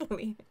talk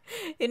normally.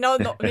 You're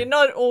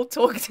not all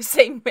talk the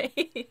same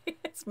way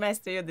as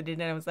Master Yoda did,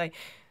 and I was like,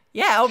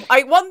 yeah,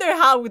 I wonder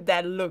how would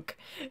that look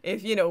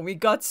if we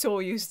got so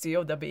used to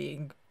Yoda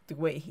being the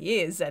way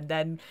he is, and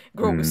then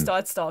Grogu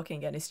starts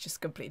talking and it's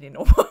just completely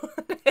normal.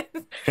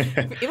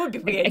 It would be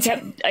weird.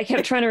 I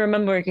kept trying to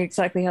remember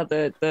exactly how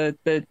the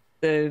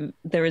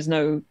there is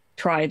no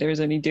try, there is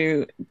only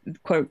do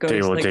quote goes.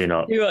 Do or do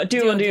not. Do or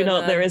do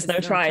not. There is no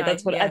try.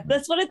 That's what I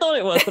thought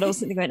it was, but I was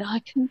sitting going,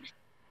 I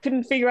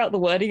couldn't figure out the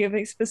wording of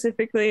it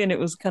specifically, and it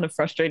was kind of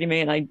frustrating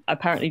me, and I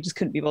apparently just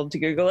couldn't be bothered to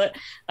Google it.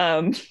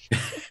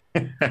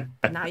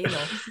 Now you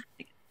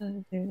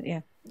know.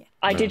 Yeah.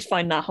 I did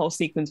find that whole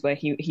sequence where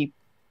he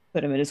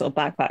put him in his little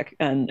backpack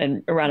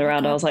and ran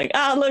around. I was like,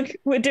 look,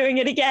 we're doing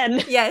it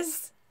again.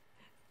 Yes.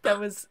 That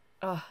was,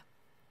 as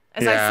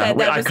I said,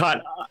 I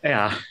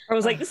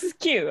was like, this is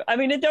cute. I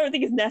mean, I don't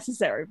think it's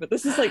necessary, but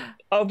this is like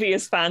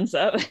obvious fan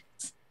service.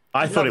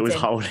 I thought it was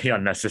wholly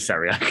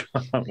unnecessary. I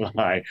can't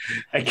lie.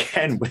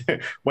 Again,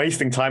 we're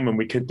wasting time when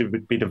we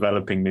could be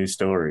developing new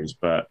stories,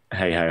 but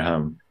hey ho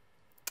hum.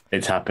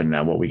 It's happened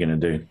now. What are we going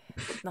to do?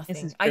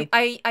 Nothing.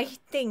 I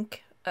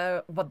think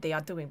what they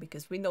are doing,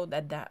 because we know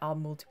that there are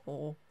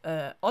multiple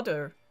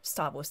other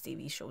Star Wars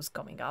TV shows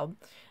coming out,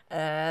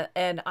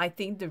 and I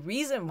think the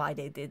reason why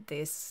they did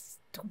this,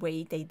 the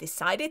way they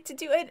decided to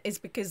do it, is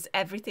because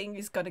everything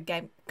is going to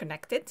get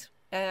connected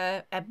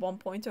at one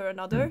point or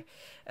another,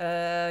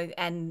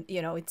 and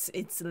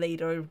it's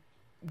later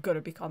going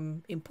to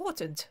become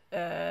important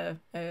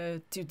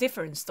to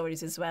different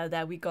stories as well,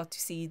 that we got to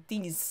see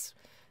these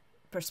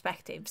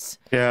perspectives.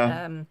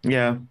 So,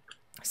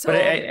 but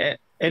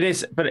it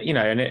is, but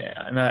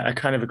and I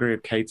kind of agree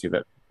with Katie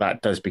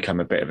that does become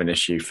a bit of an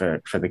issue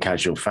for the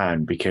casual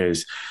fan,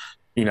 because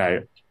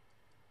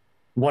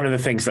one of the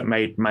things that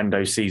made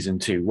Mando season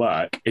 2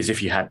 work is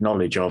if you had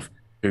knowledge of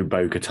who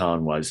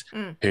Bo-Katan was,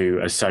 who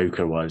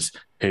Ahsoka was,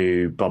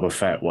 who Boba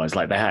Fett was,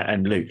 like they had,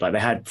 and Luke, like they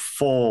had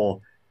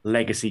 4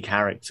 legacy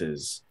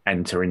characters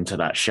enter into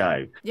that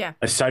show. Yeah,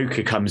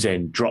 Ahsoka comes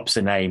in, drops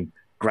a name,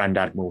 Grand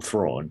Admiral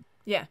Thrawn.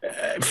 Yeah,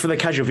 for the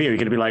casual viewer, you're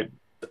going to be like,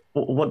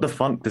 what the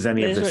fuck does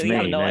any of this mean? I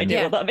have no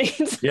idea what that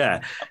means.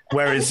 Yeah.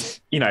 Whereas,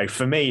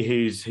 for me,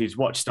 who's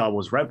watched Star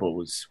Wars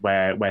Rebels,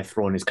 where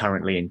Thrawn is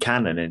currently in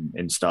canon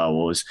in Star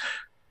Wars,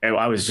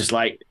 I was just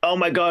like, oh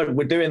my God,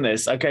 we're doing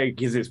this. Okay,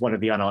 because it's one of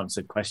the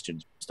unanswered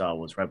questions from Star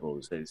Wars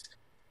Rebels is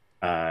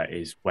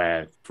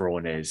where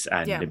Thrawn is,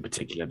 and in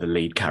particular the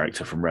lead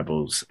character from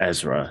Rebels,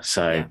 Ezra.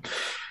 So,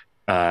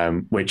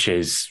 which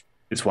is,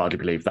 it's widely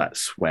believed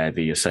that's where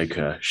the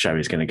Ahsoka show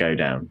is going to go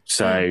down.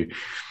 So,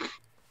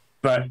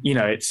 but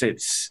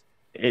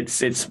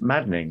it's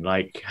maddening.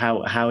 Like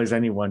how is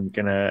anyone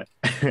gonna?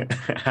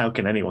 How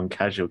can anyone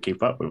casual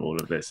keep up with all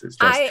of this? It's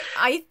just...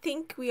 I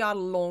think we are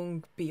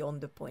long beyond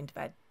the point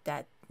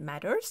that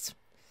matters.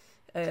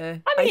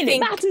 I think it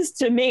matters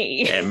to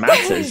me. It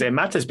matters. It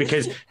matters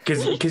because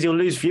you'll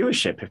lose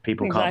viewership if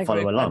people can't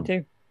follow along.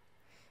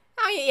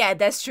 Yeah,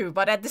 that's true.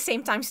 But at the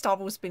same time, Star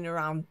Wars has been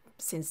around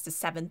since the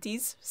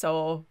 70s,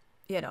 so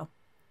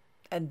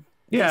and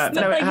yeah,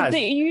 no, it has.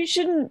 You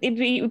shouldn't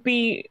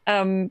be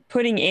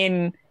putting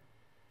in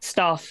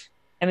stuff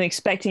and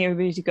expecting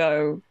everybody to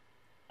go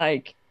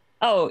like,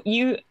 oh,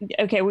 we're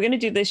going to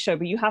do this show,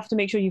 but you have to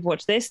make sure you've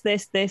watched this,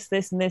 and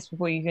this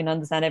before you can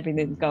understand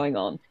everything that's going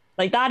on.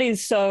 Like that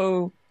is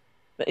so.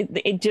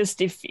 It just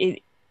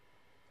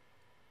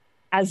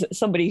as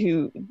somebody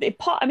who, it's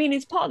part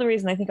of the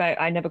reason I think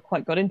I never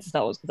quite got into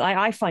Star Wars, because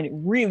I find it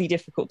really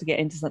difficult to get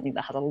into something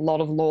that has a lot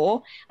of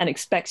lore and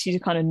expects you to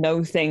kind of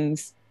know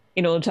things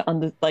in order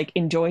to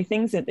enjoy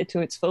things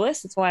to its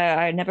fullest. That's why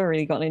I never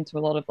really got into a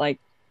lot of like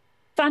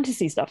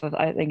fantasy stuff.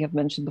 I think I've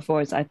mentioned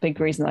before is a big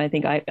reason I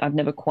think I've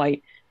never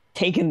quite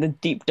taken the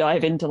deep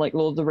dive into like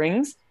Lord of the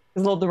Rings.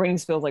 Because Lord of the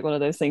Rings feels like one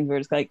of those things where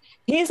it's like,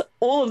 here's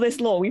all of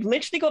this lore. We've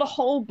literally got a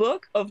whole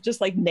book of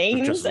just like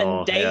names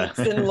and dates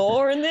and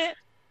lore in it.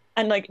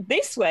 And like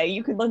this way,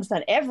 you can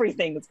understand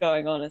everything that's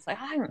going on. It's like,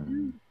 I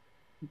don't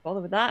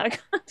bother with that. I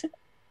can't.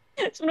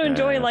 I just want to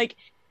enjoy like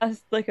a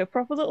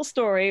proper little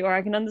story where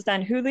I can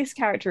understand who this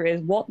character is,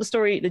 what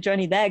the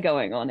journey they're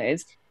going on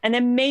is, and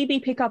then maybe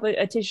pick up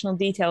additional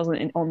details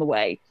on the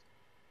way.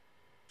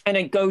 And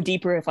then go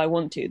deeper if I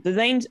want to. The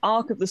main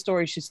arc of the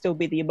story should still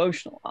be the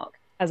emotional arc,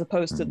 as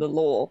opposed to the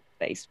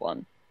lore-based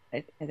one,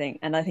 I think.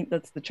 And I think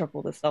that's the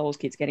trouble that Star Wars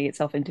keeps getting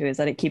itself into, is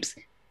that it keeps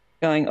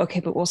going, okay,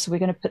 but also we're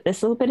going to put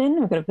this little bit in,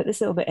 we're going to put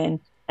this little bit in.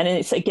 And then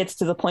it gets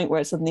to the point where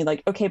it's suddenly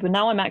like, okay, but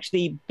now I'm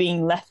actually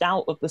being left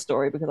out of the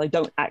story because I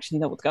don't actually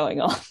know what's going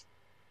on.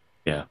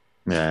 Yeah.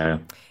 Yeah,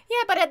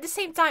 but at the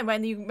same time,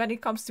 when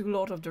it comes to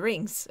Lord of the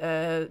Rings,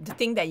 the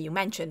thing that you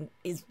mentioned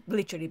is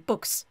literally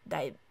books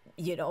that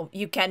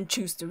you can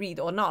choose to read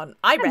or not.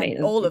 I read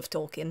all of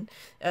Tolkien,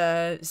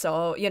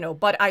 so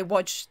but I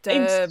watched.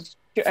 That's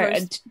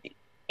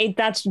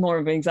more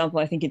of an example.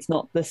 I think it's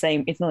not the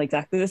same. It's not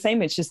exactly the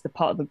same. It's just the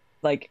part of the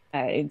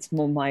it's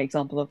more my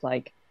example of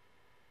like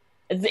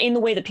in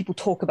the way that people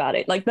talk about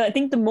it. Like, but I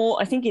think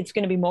it's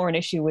going to be more an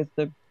issue with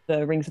the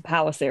Rings of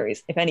Power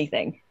series, if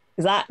anything,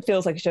 because that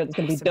feels like a show that's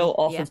going to be built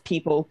off of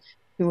people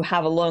who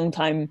have a long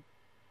time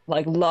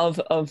like love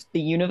of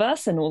the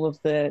universe and all of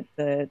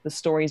the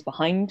stories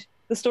behind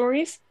the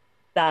stories,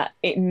 that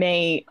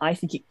I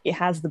think it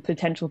has the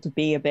potential to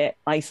be a bit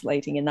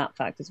isolating in that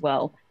fact as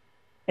well.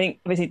 I think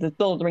obviously the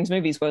Lord of the Rings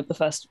movies were the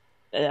first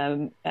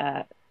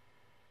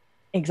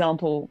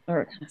example,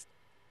 or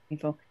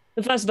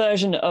the first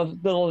version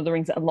of the Lord of the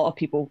Rings that a lot of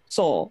people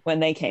saw when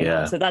they came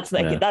out. So it's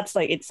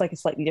like a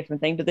slightly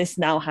different thing. But this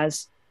now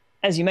has,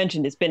 as you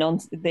mentioned,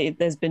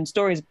 there's been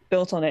stories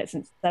built on it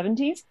since the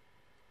 70s.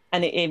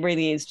 And it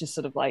really is just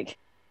sort of like,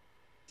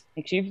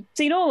 you've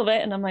seen all of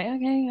it. And I'm like,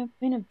 okay,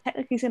 I've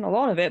technically seen a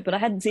lot of it, but I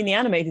hadn't seen the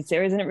animated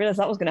series. I didn't realize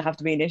that was going to have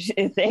to be an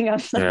thing.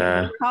 I'm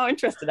like, how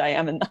interested I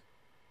am in that.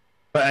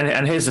 But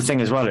and here's the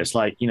thing as well. It's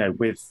like,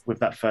 with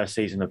that first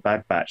season of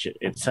Bad Batch,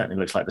 it certainly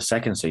looks like the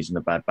second season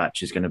of Bad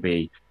Batch is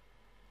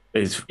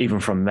even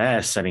from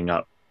there setting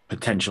up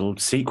potential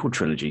sequel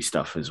trilogy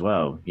stuff as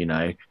well.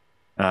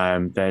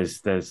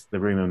 There's the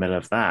rumor mill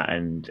of that,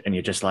 and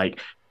you're just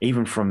like,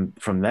 even from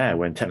there,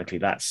 when technically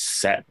that's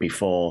set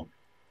before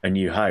A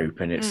New Hope,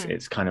 and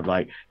it's kind of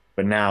like,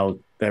 but now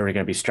there are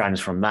going to be strands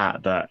from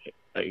that are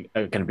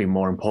going to be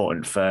more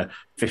important for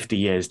 50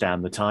 years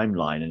down the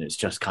timeline, and it's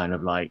just kind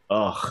of like,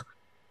 oh,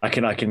 I really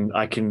do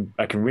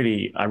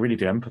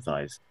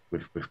empathize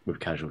with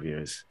casual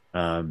viewers,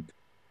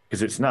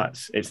 because it's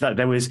nuts. It's that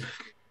there was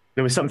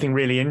something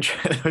really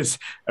interesting. There was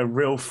a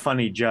real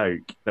funny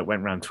joke that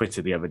went around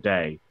Twitter the other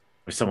day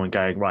with someone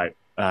going, right,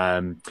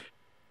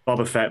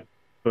 Boba Fett,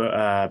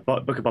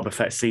 Book of Boba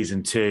Fett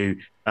season 2,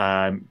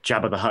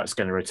 Jabba the Hutt's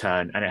going to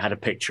return, and it had a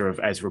picture of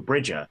Ezra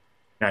Bridger.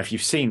 Now, if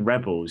you've seen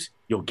Rebels,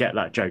 you'll get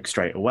that joke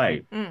straight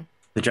away.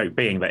 The joke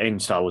being that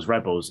in Star Wars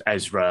Rebels,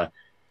 Ezra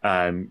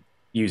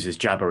uses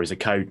Jabba as a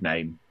code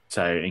name,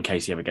 so in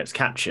case he ever gets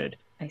captured.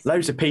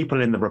 Loads of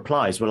people in the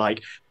replies were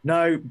like,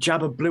 no,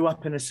 Jabba blew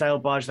up in a sail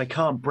barge, they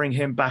can't bring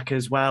him back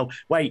as well.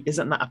 Wait,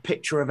 isn't that a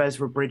picture of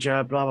Ezra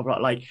Bridger? Blah, blah, blah.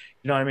 Like, you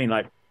know what I mean?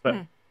 Like,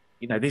 but,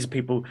 these are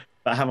people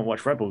that haven't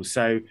watched Rebels,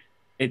 so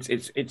it's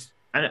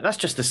and that's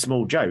just a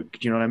small joke, do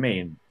you know what I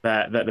mean?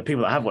 That the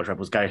people that have watched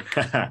Rebels go,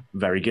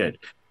 very good.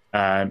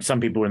 Some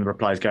people in the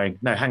replies going,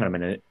 no, hang on a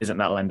minute, isn't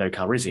that Lando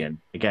Calrissian?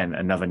 Again,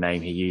 another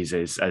name he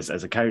uses as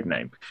a code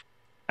name.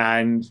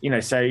 And,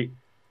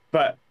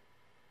 but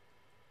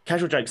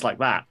casual jokes like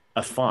that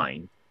are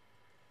fine,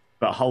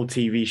 but whole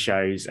TV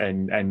shows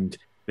and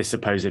this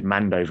supposed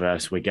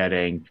Mandoverse we're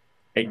getting,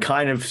 it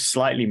kind of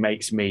slightly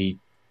makes me,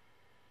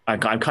 I'm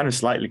kind of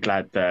slightly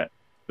glad that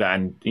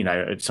and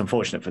it's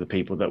unfortunate for the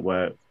people that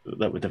were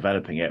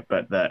developing it,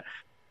 but that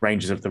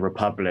Rangers of the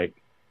Republic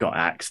got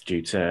axed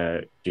due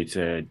to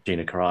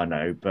Gina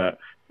Carano. But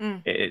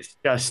it's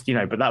just,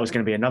 but that was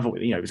going to be another,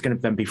 it was going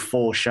to then be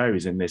 4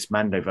 shows in this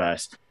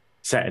Mandoverse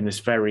set in this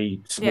very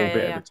small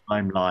bit of a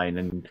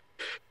timeline,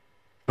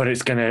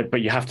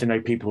 but you have to know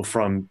people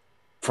from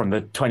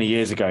the 20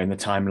 years ago in the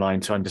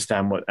timeline to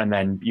understand what, and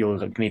then you'll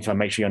need to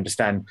make sure you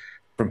understand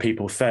from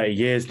people 30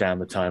 years down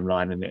the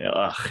timeline, and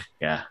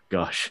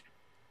gosh,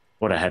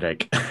 what a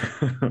headache.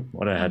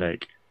 What a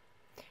headache.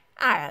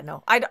 I don't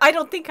know. I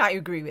don't think I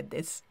agree with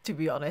this, to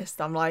be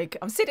honest.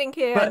 I'm sitting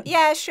here, and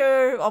yeah,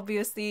 sure,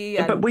 obviously.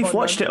 Yeah, but we've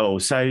watched it all,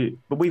 so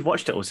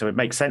it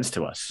makes sense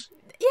to us.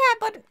 Yeah,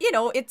 but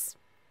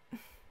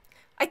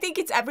I think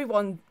it's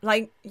everyone,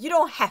 like, you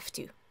don't have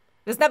to.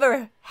 There's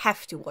never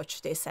have to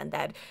watch this and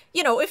that.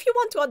 You know, if you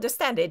want to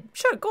understand it,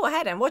 sure, go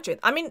ahead and watch it.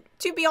 I mean,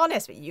 to be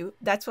honest with you,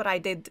 that's what I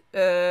did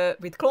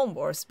with Clone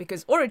Wars,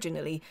 because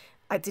originally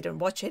I didn't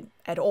watch it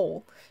at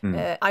all.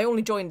 I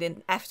only joined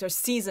in after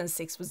season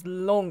 6 was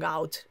long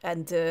out,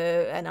 and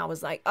I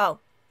was like, oh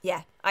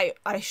yeah,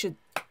 I should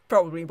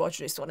probably watch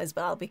this one as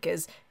well,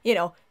 because, you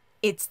know,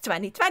 it's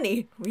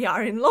 2020, we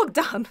are in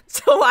lockdown,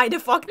 so why the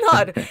fuck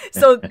not?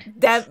 So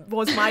that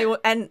was my own,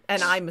 and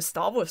I'm a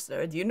Star Wars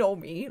nerd, you know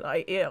me,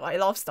 like, you know, I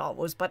love Star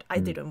Wars, but I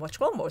didn't watch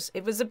Clone Wars.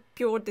 It was a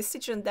pure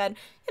decision that,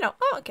 you know,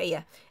 oh, okay,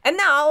 yeah. And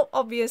now,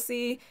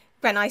 obviously,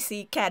 when I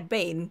see Cad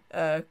Bane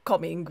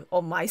coming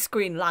on my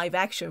screen live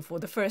action for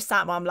the first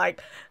time, I'm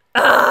like,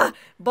 ah!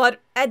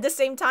 But at the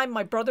same time,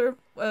 my brother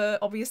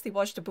obviously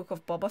watched the Book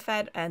of Boba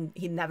Fett, and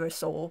he never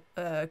saw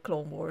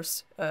Clone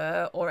Wars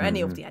or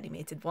any of the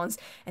animated ones.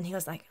 And he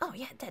was like, oh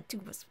yeah, that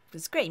too was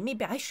great.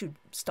 Maybe I should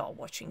start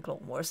watching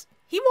Clone Wars.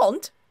 He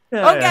won't.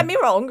 Don't get me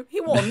wrong,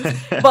 he won't.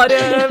 But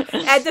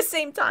at the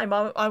same time,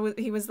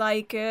 he was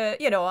like,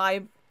 you know,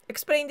 I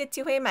explained it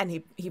to him,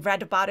 and he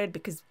read about it,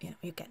 because, you know,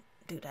 you can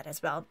do that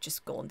as well.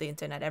 Just go on the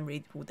internet and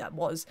read who that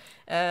was.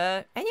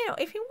 And, you know,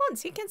 if he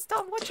wants, he can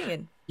start watching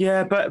it.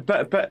 Yeah,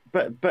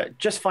 but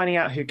just finding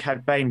out who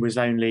Cad Bane was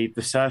only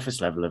the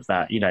surface level of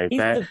that. You know,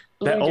 they're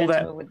all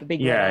that with the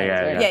big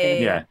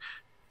yeah.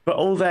 But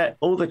all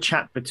the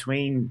chat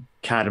between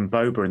Cad and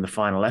Boba in the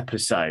final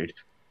episode.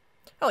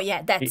 Oh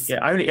yeah, that's it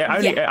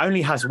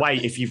only has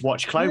weight if you've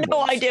watched Clone Wars.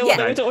 No idea what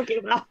they were talking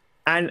about.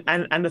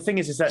 And the thing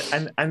is that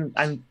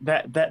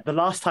that the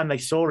last time they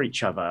saw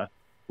each other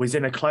was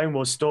in a Clone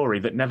Wars story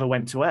that never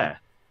went to air.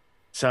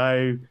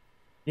 So,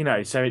 you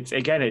know, so it's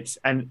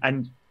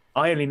and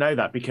I only know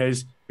that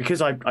because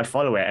I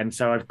follow it, and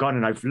so I've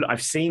gone and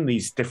I've seen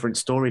these different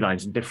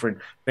storylines and different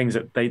things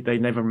that they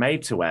never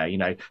made to air. You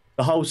know,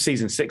 the whole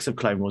season 6 of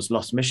Clone Wars,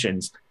 Lost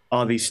Missions,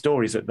 are these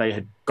stories that they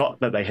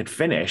had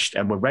finished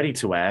and were ready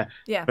to air.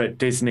 Yeah. But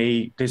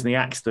Disney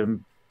axed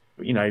them,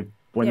 you know,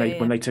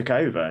 when they took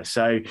over.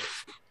 So,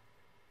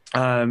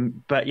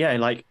 but yeah,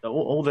 like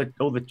all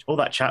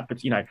that chat.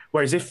 But, you know,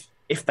 whereas if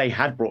they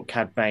had brought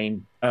Cad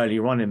Bane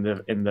earlier on in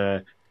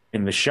the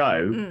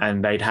show,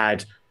 and they'd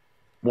had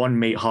one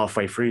meet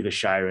halfway through the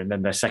show, and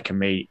then their second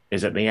meet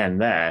is at the end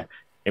there,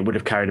 it would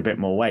have carried a bit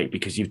more weight,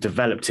 because you've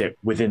developed it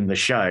within the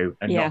show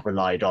and not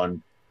relied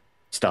on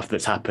stuff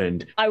that's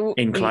happened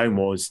in Clone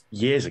Wars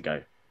years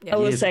ago. I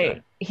will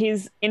say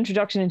his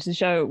introduction into the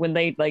show, when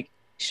they like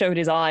showed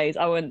his eyes,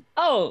 I went,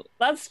 oh,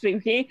 that's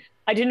spooky.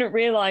 I didn't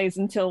realize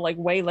until like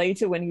way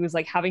later, when he was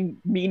like having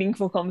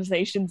meaningful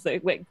conversations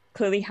that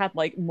clearly had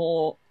like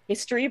more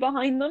history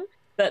behind them,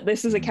 that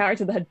this is a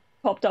character that had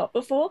popped up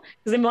before.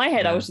 Because in my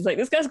head, I was just like,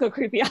 this guy's got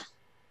creepy eyes.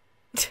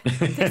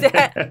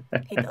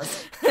 He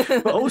does.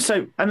 But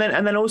also, and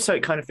then also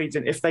it kind of feeds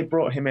in, if they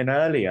brought him in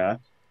earlier,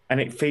 and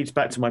it feeds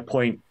back to my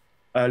point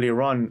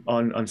earlier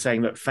on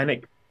saying that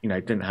Fennec, you know,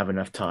 didn't have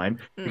enough time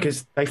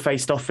because they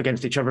faced off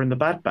against each other in the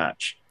Bad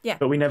Batch. Yeah.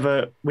 But we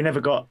never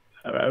got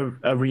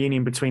a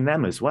reunion between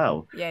them as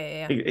well.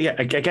 Yeah.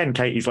 Again,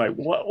 Katie's like,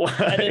 what?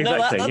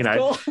 Exactly, you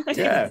know. Cool.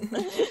 Yeah.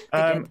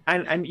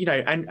 And you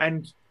know,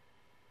 and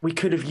we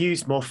could have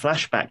used more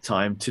flashback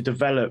time to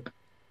develop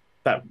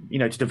that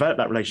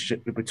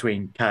relationship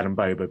between Cad and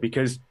Boba,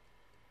 because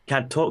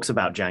Cad talks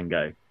about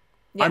Django.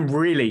 Yeah. I'm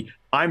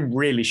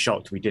really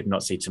shocked we did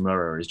not see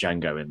Tamura as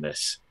Django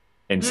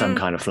in some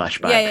kind of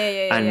flashback.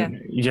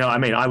 And you know what I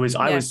mean? I was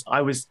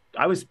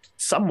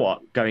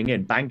somewhat going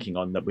in banking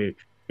on that. We,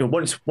 you know,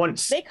 once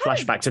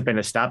flashbacks had been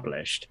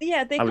established.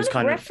 Yeah, they kind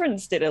of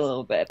referenced it a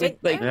little bit.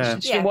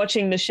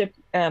 Watching the ship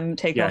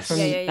take off from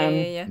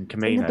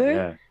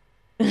Kamino.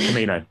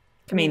 Kamino.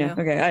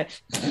 Okay.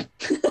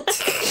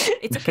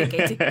 It's okay,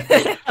 Katie.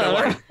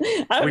 We're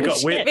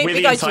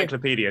the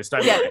encyclopedias,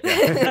 don't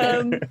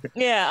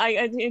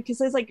we?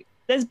 Because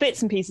there's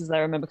bits and pieces that I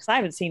remember, because I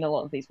haven't seen a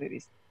lot of these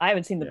movies. I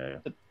haven't seen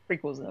the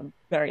prequels in a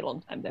very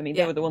long time. I mean,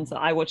 they were the ones that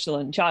I watched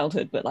in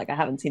childhood, but like I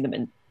haven't seen them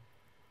in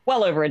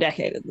well over a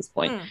decade at this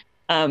point.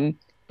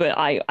 But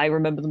I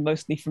remember them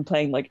mostly from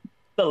playing like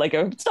the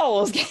Lego Star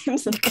Wars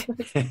games and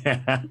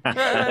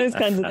those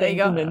kinds of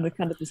things, and then the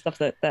kind of the stuff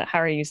that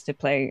Harry used to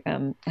play.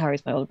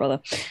 Harry's my older brother,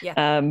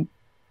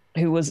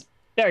 who was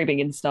very big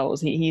into Star Wars.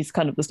 He's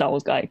kind of the Star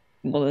Wars guy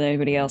more than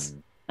anybody else.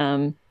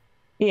 So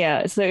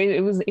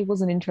it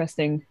was an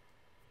interesting.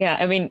 Yeah,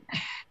 I mean,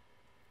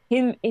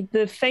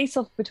 the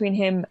face-off between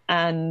him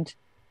and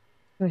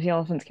the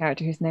elephant's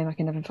character, whose name I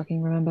can never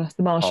fucking remember,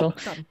 the Marshal.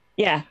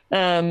 There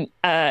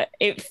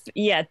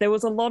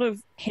was a lot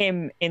of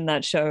him in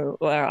that show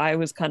where I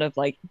was kind of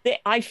like,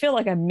 I feel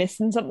like I'm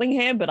missing something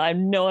here, but I have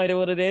no idea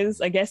what it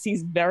is. I guess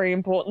he's very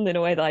important in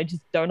a way that I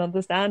just don't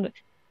understand.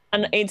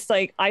 And it's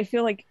like, I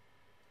feel like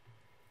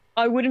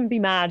I wouldn't be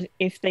mad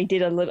if they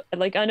did a little,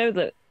 like, I know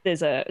that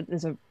there's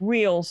a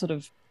real sort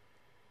of,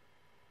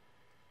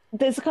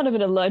 there's kind of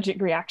an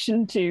allergic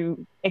reaction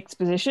to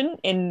exposition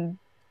in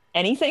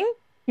anything.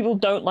 People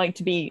don't like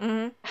to be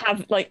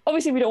have like,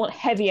 obviously we don't want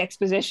heavy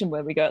exposition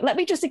where we go, let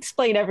me just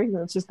explain everything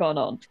that's just gone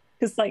on,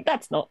 because like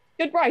that's not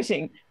good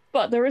writing.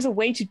 but there is a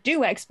way to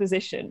do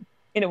exposition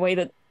in a way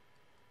that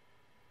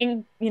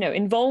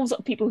involves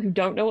people who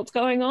don't know what's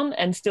going on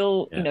and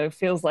still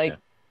feels like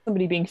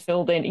somebody being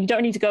filled in. You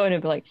don't need to go in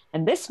and be like,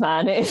 and this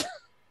man is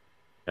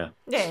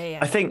yeah.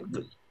 I think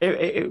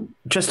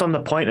just on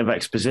the point of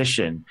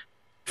exposition,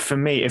 for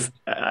me, if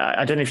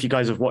I don't know if you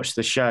guys have watched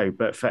the show,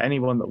 but for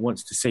anyone that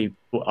wants to see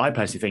what I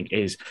personally think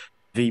is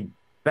the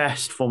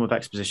best form of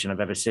exposition I've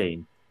ever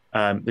seen,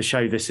 the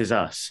show This Is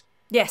Us.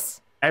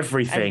 Yes.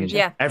 Everything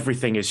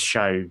is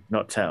show,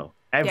 not tell.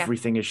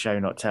 Everything is show,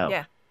 not tell.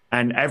 Yeah.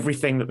 And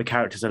everything that the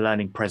characters are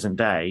learning present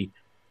day,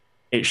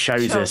 it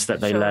shows us that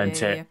they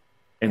learned it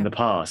in the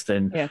past.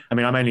 And I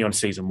mean, I'm only on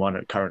season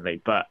 1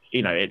 currently, but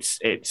it's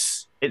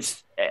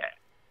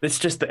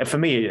just that for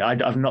me,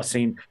 I've not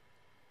seen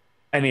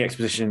any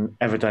exposition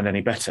ever done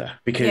any better,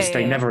 because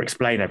they never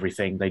explain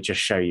everything; they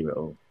just show you it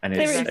all, and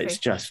it's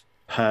just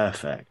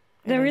perfect.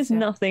 There is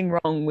nothing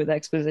wrong with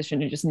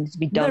exposition; it just needs to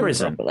be done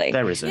properly.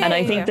 There isn't, and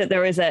I think that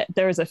there is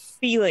a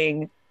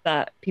feeling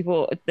that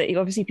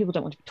obviously people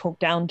don't want to be talked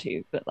down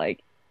to, but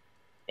like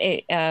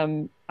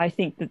I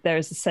think that there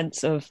is a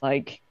sense of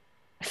like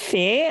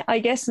fear, I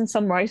guess, in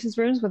some writers'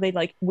 rooms where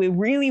we're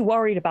really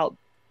worried about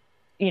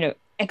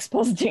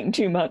expositing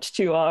too much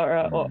to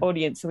our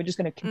audience, so we're just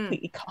going to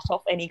completely cut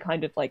off any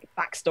kind of like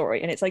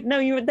backstory, and it's like, no,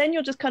 you're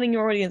just cutting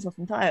your audience off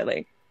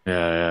entirely.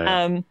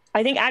 I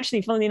think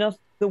actually, funnily enough,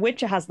 The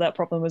Witcher has that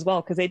problem as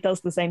well, because it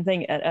does the same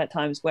thing at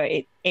times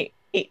where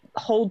it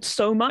holds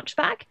so much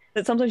back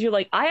that sometimes you're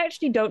like, I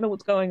actually don't know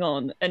what's going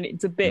on, and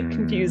it's a bit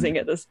confusing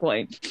at this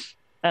point.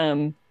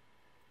 So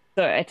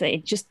I'd say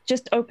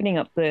just opening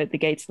up the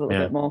gates a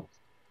little bit more.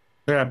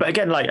 Yeah, but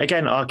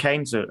again,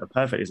 Arcane's a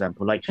perfect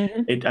example. Like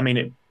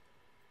it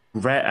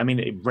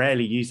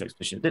rarely used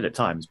exposition. It did at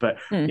times, but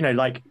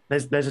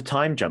there's a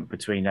time jump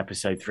between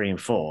episode 3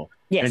 and 4.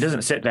 Yes. And it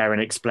doesn't sit there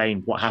and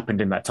explain what happened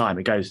in that time.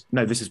 It goes,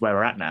 no, this is where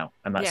we're at now,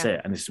 and that's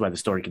it, and this is where the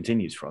story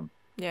continues from.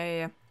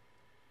 Yeah.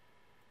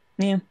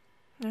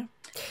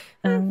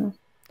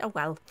 Oh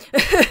well.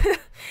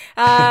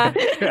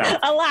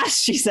 Alas,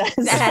 she says.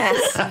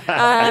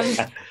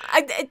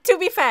 To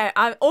be fair,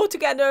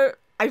 altogether,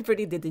 I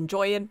really did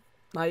enjoy it.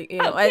 Like,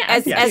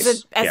 as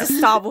a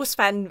Star Wars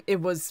fan,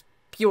 it was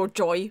pure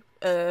joy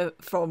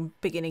from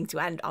beginning to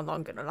end. I'm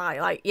not gonna lie.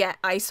 Like,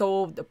 I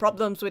saw the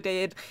problems with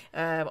it.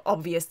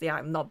 Obviously,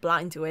 I'm not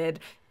blind to it.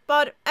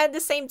 But at the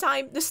same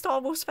time, the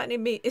Star Wars fan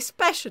in me,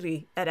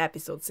 especially at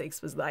episode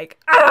 6, was like,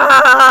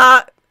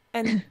 ah!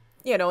 And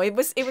it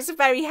was a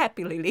very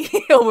happy Lily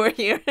over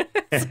here.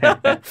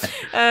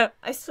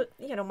 So,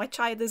 my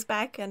child is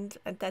back, and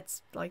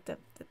that's like the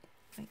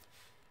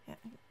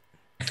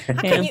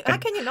How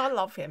can you not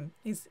love him?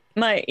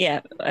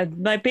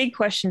 My big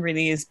question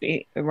really is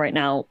right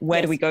now,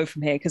 where do we go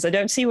from here? Because I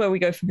don't see where we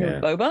go from here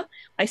with Boba.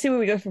 I see where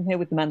we go from here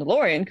with the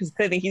Mandalorian, because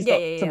clearly he's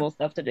got some more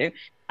stuff to do.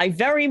 I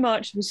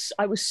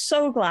was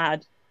so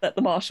glad that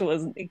the Marshal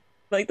isn't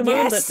like the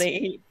moment that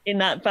they in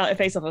that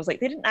face off. I was like,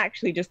 they didn't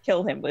actually just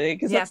kill him,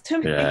 because that's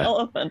too many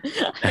often.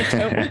 I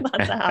don't want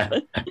that to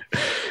happen.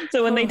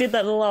 So when they did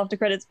that little after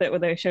credits bit where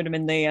they showed him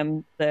in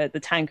the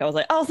tank, I was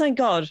like, oh, thank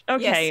God.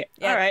 Okay,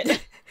 all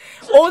right.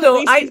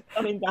 Although I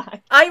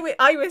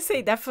would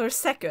say that for a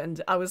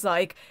second, I was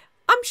like,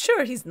 I'm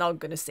sure he's not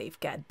gonna save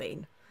Cad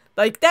Bane.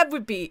 Like, that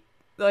would be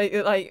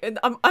like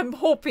I'm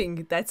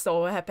hoping that's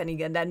all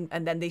happening, and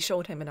then they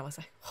showed him, and I was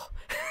like, oh.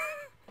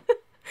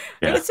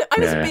 I was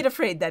a bit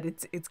afraid that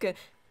it's good.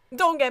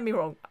 Don't get me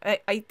wrong.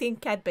 I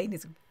think Cad Bane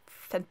is a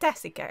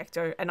fantastic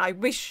character, and I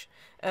wish,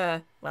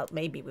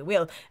 maybe we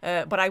will,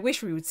 but I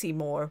wish we would see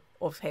more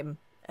of him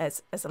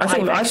as a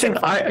live action.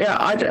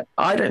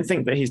 I don't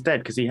think that he's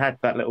dead, because he had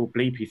that little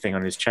bleepy thing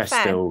on his chest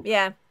still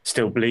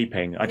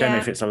bleeping. I don't know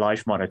if it's a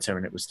life monitor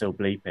and it was still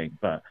bleeping,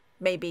 but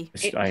maybe.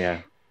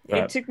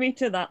 It took me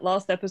to that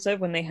last episode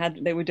when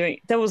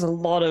there was a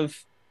lot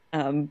of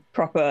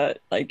proper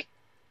like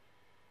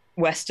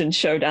Western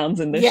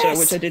showdowns in this show,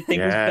 which I did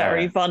think was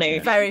very funny,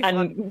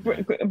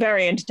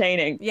 very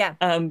entertaining. Yeah.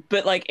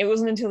 But like, it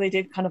wasn't until they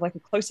did kind of like a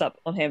close up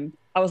on him,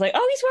 I was like,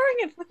 oh, he's wearing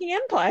a fucking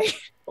Empire.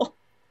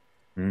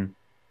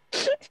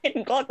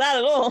 Didn't clock that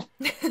at all.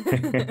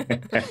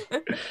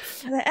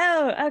 Like,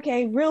 oh,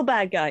 okay, real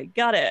bad guy.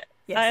 Got it.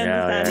 Yes. I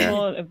understand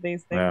more of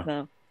these things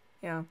now.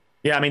 Yeah.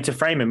 Yeah, I mean, to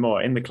frame him more,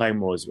 in the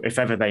Clone Wars, if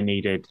ever they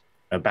needed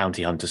a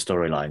bounty hunter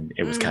storyline,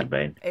 it was Cad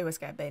Bane. It was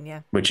Cad Bane,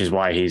 yeah. Which is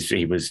why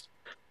he was.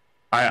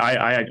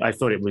 I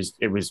thought it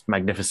was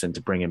magnificent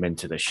to bring him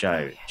into the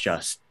show.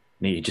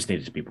 He just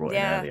needed to be brought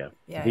in earlier.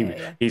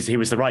 He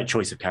was the right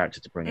choice of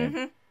character to bring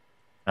in,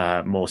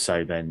 more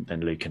so than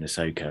Luke and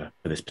Ahsoka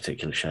for this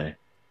particular show.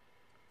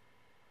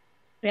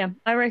 Yeah,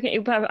 I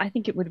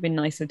think it would have been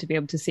nicer to be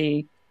able to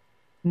see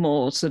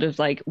more sort of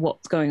like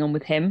what's going on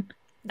with him.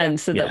 And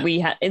so that we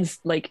had, it's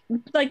like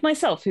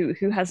myself who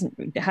this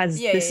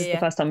is the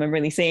first time I'm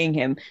really seeing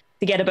him,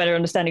 to get a better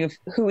understanding of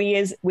who he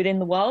is within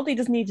the world. He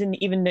doesn't need to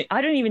even know,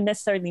 I don't even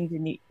necessarily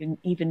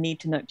need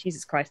to know,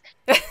 Jesus Christ,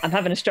 I'm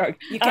having a stroke.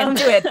 You can't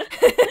do it.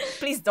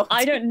 Please don't.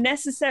 I don't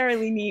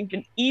necessarily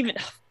need even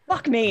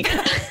fuck me.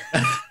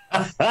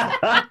 You're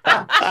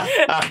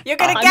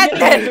gonna I'm get gonna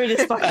there. get through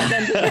this fucking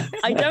sentence.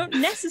 I don't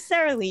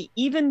necessarily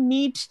even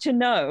need to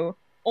know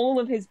all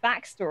of his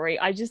backstory.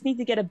 I just need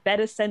to get a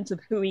better sense of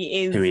who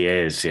he is.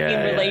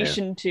 In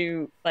relation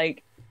to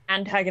like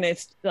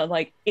antagonist.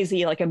 Like, is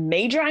he like a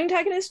major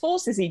antagonist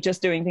force? Is he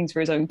just doing things for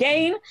his own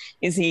gain?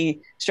 Is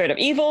he straight up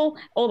evil?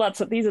 All that.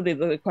 So these are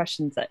the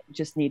questions that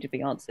just need to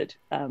be answered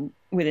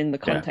within the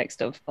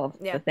context of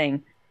the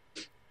thing.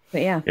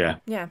 But yeah.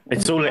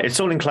 It's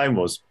all in Clone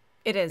Wars.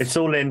 It is. It's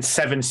all in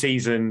 7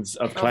 seasons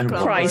of Clone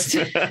Wars. Christ.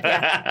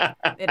 Yeah,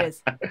 it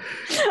is.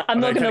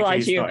 I'm not going to lie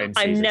to you.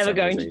 I'm never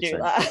going to do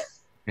that.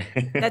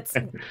 That's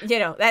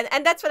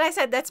and that's what I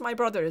said. That's my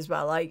brother as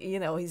well. Like,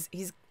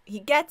 he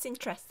gets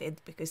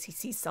interested because he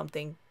sees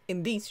something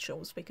in these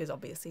shows, because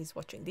obviously he's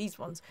watching these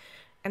ones,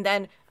 and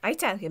then I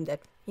tell him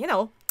that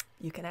you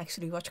can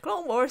actually watch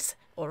Clone Wars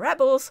or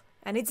Rebels,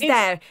 and it's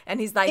there, and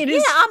he's like,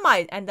 I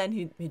might, and then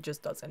he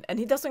just doesn't, and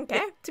he doesn't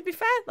care. To be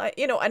fair, like,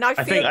 and I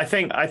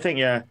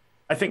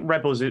think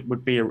Rebels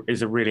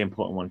is a really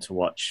important one to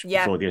watch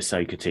before the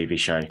Ahsoka TV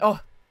show. Oh,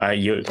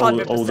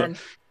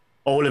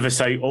 all of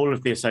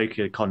the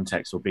Ahsoka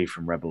context will be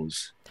from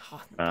Rebels.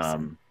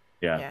 100%.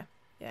 Yeah.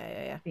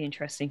 It'd be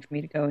interesting for me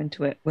to go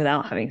into it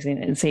without having seen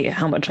it and see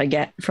how much I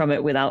get from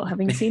it without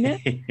having seen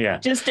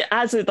it. Just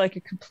as a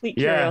complete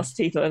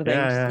curiosity sort of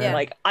thing.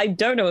 Like, I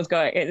don't know what's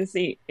going on. To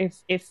see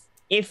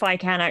if I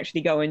can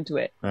actually go into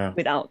it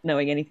without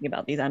knowing anything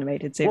about these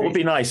animated series. What would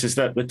be nice is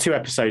that the 2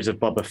 episodes of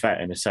Boba Fett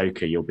and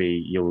Ahsoka,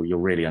 you'll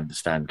really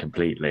understand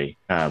completely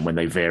when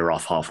they veer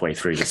off halfway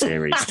through the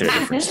series to a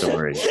different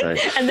story. So.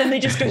 And then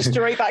they just go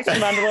straight back to the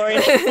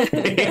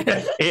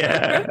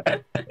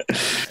Mandalorian.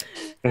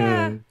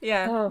 But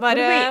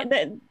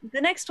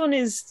the next one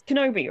is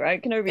Kenobi, right?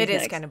 Kenobi. It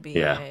is going to be.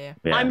 Yeah.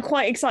 I'm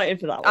quite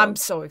excited for that one. I'm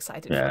so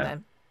excited for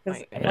them.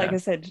 Like I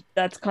said,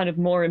 that's kind of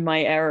more in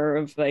my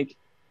era of like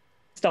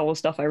Star Wars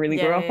stuff I really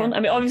grew up on. I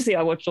mean, obviously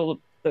I watched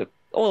all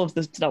of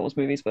the Star Wars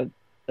movies were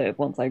the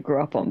ones I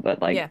grew up on, but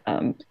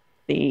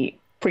the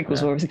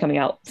prequels were obviously coming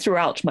out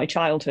throughout my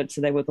childhood, so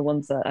they were the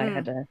ones that I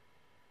had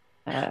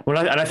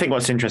I think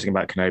what's interesting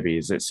about Kenobi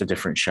is it's a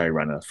different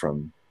showrunner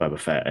from Boba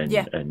Fett and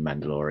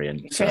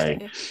Mandalorian. So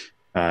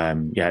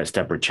it's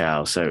Deborah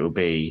Chow, so it will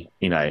be,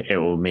 it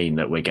will mean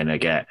that we're going to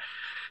get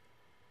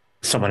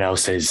someone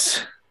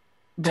else's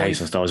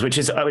taste on Star Wars, which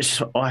is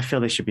what I feel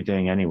they should be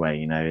doing anyway.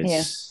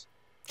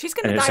 She's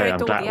going to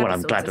direct all the episodes.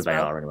 I'm glad that they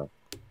are anyway.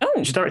 Oh,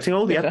 she's directing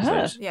all the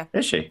episodes. Yeah,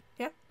 is she?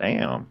 Yeah.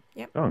 Damn.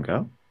 Yeah. Go on,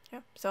 girl. Yeah.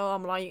 So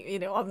I'm like,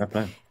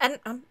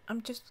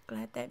 I'm just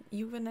glad that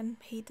Ewan and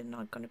Hayden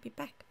are going to be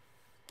back.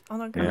 I'm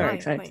not going to lie. Very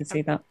excited to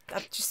see that.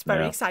 I'm just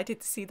very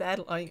excited to see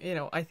that. Like,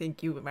 I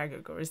think Ewan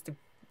McGregor is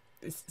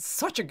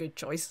such a good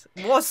choice.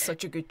 Was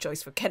such a good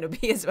choice for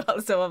Kenobi as well.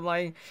 So I'm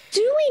like,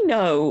 do we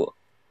know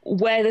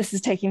where this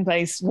is taking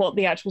place? What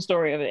the actual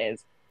story of it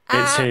is?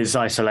 It's his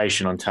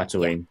isolation on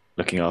Tatooine,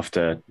 looking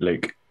after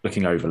Luke,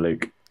 looking over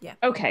Luke. Yeah.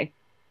 Okay.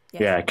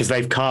 Yeah, because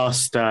they've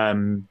cast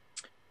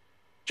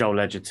Joel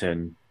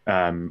Edgerton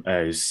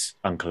as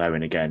Uncle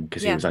Owen again,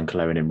 because he was Uncle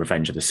Owen in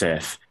Revenge of the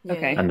Sith.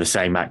 Okay. And the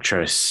same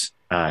actress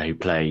who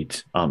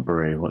played Aunt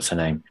Beru, what's her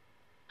name?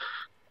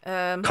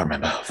 Can't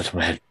remember off the top of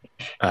my head.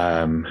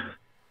 I'm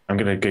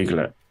going to Google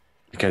it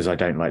because I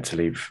don't like to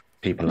leave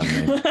people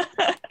unknown.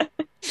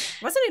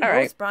 Wasn't it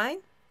Rose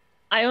Bryan?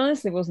 I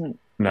honestly wasn't.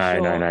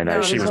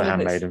 No. She was a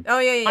handmaiden. Oh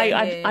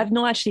yeah. I've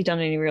not actually done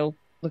any real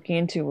looking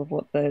into of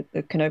what the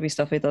Kenobi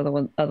stuff is,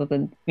 other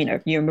than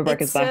Ewan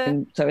McGregor's back,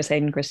 and so is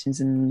Hayden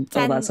Christensen and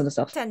all that sort of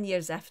stuff. 10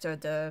 years after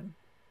the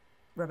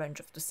Revenge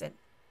of the Sith.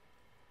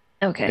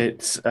 Okay.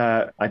 It's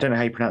I don't know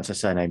how you pronounce her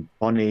surname.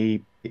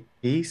 Bonnie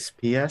Piesse,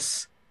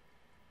 P.S.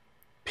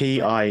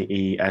 Piesse.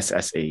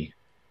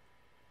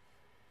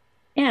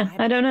 Yeah,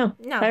 I don't know.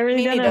 No, I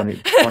really don't know.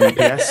 Bonnie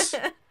Piesse.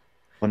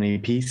 Bonnie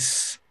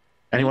Piesse.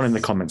 Anyone in the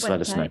comments, let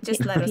us know.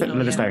 Just let us know.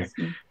 Let us know.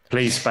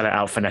 Please spell it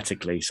out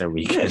phonetically so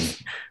we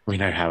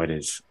know how it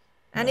is.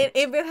 And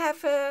it will have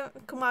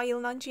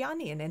Kumail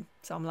Nanjiani in it.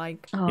 So I'm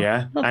like, and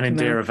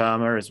Indira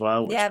Varma as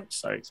well. Which I'm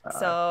so excited.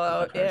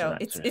 So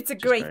it's a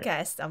great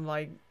cast. I'm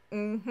like,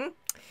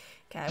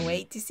 can't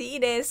wait to see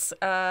this.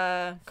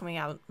 Coming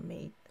out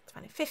May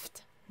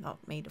 25th, not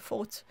May the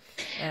 4th.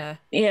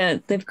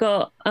 They've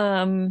got.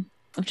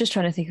 I'm just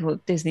trying to think of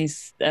what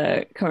Disney's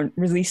current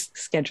release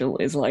schedule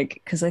is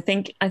like, because I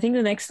think the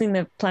next thing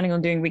they're planning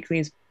on doing weekly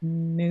is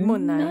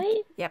Moon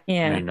Knight. Yep.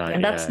 Yeah, Moon Knight,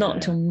 and that's not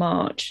until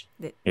March.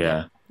 So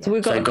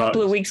we've got a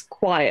couple of weeks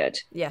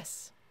quiet.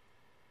 Yes.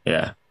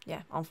 Yeah.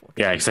 Yeah,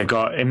 unfortunately. Yeah, because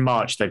in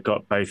March they've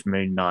got both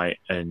Moon Knight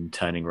and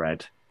Turning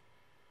Red,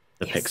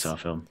 the Pixar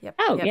film. Yep.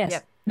 Oh,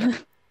 yes. Yep.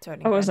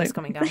 Turning Red is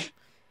coming down.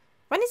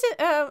 When is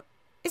it?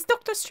 Is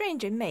Doctor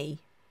Strange in May?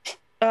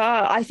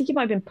 I think it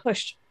might have been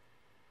pushed.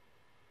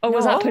 Or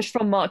was that pushed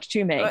from March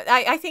to May?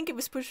 I think it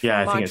was pushed from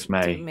March I think it's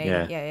May. to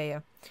May.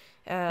 Yeah.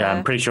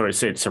 I'm pretty sure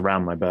it's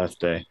around my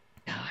birthday.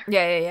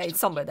 Yeah. It's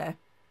somewhere there.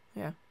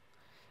 Yeah.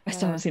 I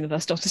still haven't seen the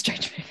first Doctor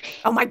Strange movie.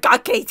 Oh my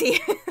God,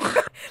 Katie!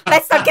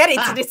 Let's not get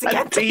into this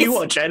again. Do you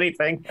watch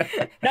anything?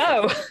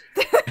 No.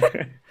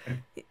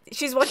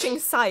 she's watching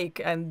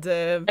Psych and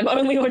I'm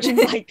only watching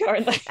Psych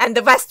currently. And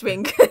The West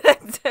Wing.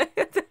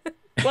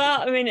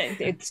 Well, I mean,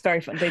 it's very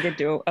fun. They did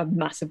do a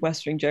massive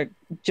West Wing joke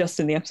just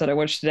in the episode I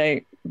watched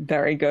today.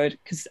 Very good,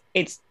 because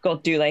it's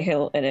got Dule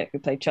Hill in it, who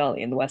played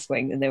Charlie in The West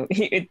Wing, and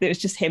it was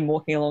just him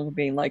walking along and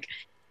being like,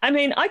 I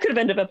mean, I could have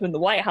ended up in the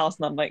White House,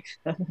 and I'm like,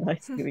 I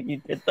see what you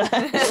did there.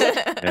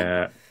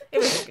 Yeah. It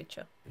was a good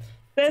show.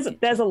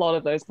 There's a lot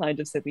of those kind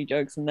of silly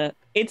jokes in there.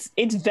 It's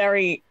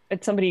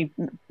somebody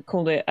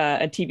called it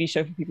a TV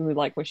show for people who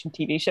like watching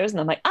TV shows, and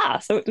I'm like,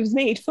 so it was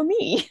made for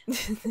me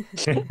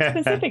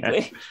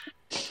specifically.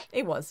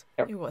 It was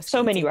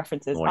so many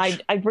references.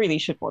 I really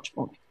should watch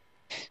more.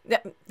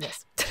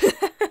 Yes.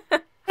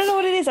 I don't know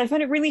what it is. I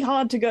find it really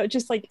hard to go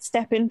just like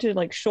step into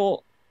like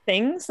short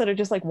things that are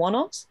just like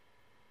one-offs.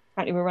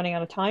 Apparently we're running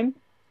out of time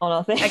on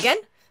our thing again.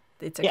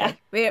 It's okay.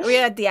 Yeah.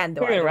 We're at the end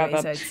though. We're wrap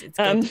up. So it's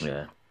good.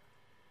 Yeah.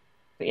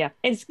 But yeah,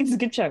 it's a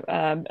good show.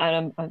 And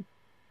I'm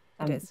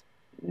it is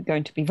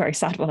going to be very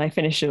sad when I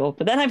finish it all.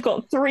 But then I've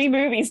got 3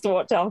 movies to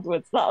watch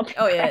afterwards.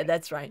 Yeah,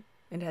 that's right.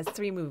 It has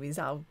 3 movies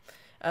out.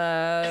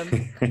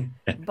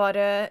 But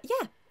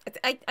yeah,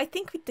 I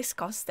think we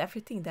discussed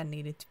everything that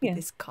needed to be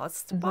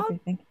discussed about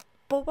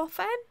Boba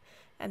Fett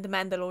and The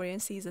Mandalorian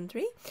season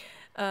 3.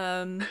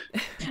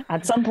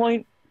 At some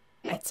point.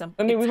 I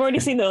mean, we've already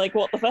seen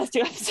the first 2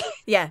 episodes.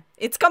 Yeah,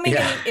 it's coming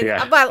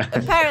in well,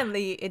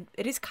 apparently it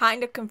is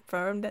kind of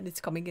confirmed that it's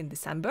coming in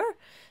December.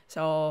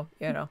 So,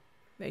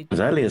 as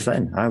early as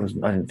then. I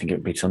didn't think it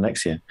would be till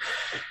next year.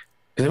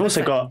 Because they've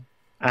also got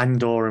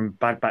Andor and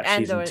Bad Batch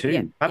season 2.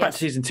 Yeah, Bad Batch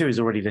season 2 is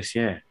already this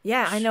year.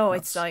 Yeah, I know.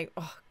 It's like,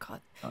 oh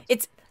god.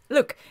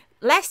 Look,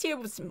 last year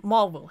was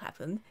Marvel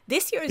Heaven.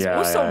 This year is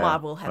also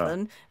Marvel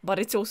Heaven, but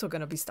it's also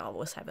gonna be Star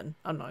Wars Heaven.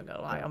 I'm not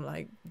gonna lie. I'm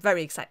like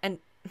very excited. And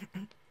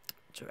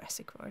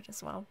Jurassic World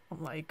as well.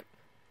 I'm like,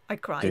 I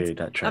cried. Dude,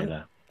 that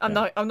trailer. I'm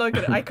not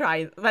gonna. I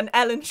cried when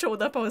Ellen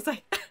showed up. I was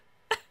like,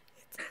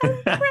 it's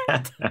Ellen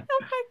Grant. Oh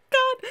my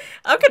god!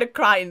 I'm gonna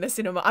cry in the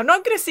cinema. I'm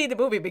not gonna see the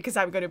movie because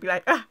I'm gonna be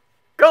like,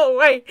 go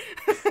away.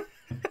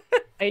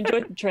 I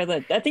enjoyed the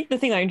trailer. I think the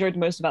thing I enjoyed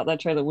most about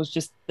that trailer was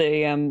just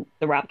the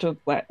raptor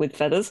with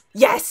feathers.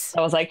 Yes,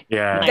 I was like,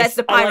 nice. That's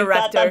the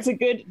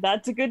Pyroraptor.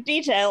 That's a good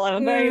detail.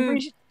 I'm very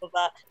appreciative of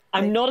that.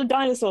 I'm not a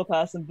dinosaur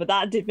person, but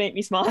that did make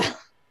me smile.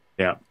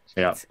 Yeah.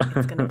 It's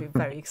going to be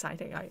very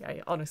exciting.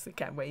 I honestly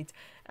can't wait.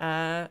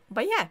 But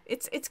yeah,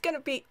 it's going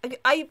to be.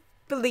 I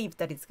believe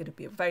that it's going to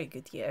be a very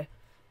good year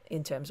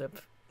in terms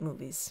of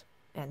movies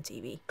and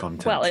TV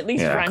content. Well, at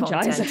least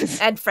franchises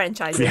and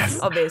franchises,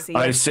 obviously.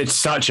 Yes. It's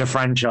such a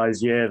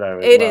franchise year, though.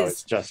 It is.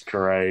 It's just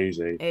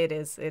crazy. It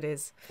is.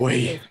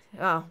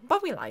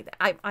 But we like that.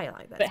 I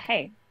like that. But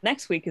hey,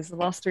 next week is the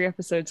last 3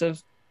 episodes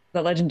of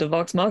The Legend of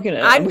Vox Machina.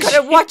 I'm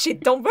gonna watch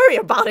it. Don't worry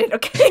about it,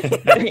 okay?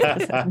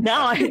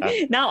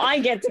 Now I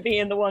get to be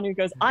in the one who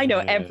goes, I know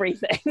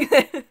everything.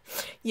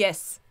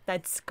 Yes,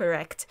 that's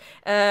correct.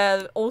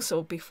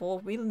 Also, before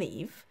we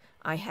leave,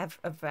 I have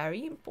a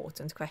very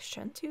important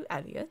question to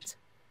Elliott.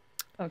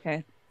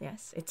 Okay.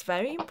 Yes, it's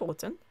very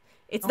important.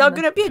 It's not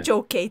gonna be a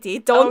joke, Katie.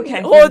 Don't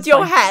hold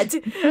your head.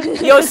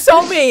 You're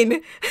so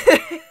mean.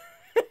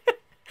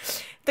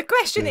 The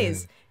question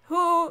is,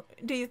 who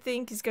do you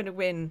think is gonna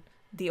win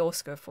the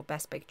Oscar for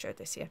Best Picture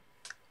this year?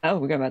 Oh,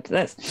 we're going back to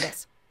this.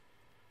 Yes.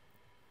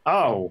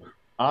 Oh,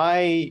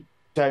 I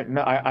don't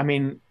know. I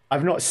mean,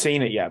 I've not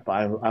seen it yet, but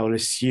I will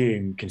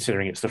assume,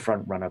 considering it's the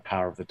front runner,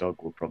 Power of the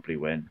Dog will probably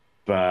win.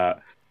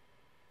 But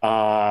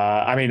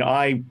I mean,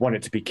 I want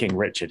it to be King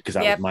Richard because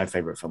that was my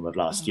favorite film of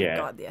last year.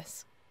 God,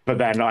 yes. But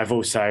then I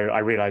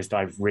realized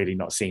I've really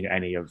not seen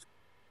any of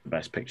the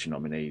Best Picture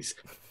nominees,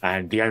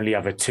 and the only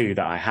other 2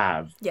 that I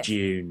have,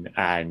 Dune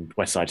and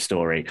West Side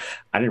Story,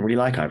 I didn't really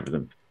like either of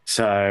them.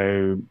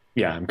 So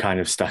yeah, I'm kind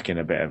of stuck in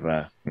a bit of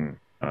a. I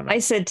don't know. I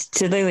said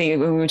to Lily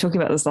when we were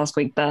talking about this last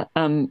week that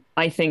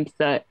I think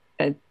that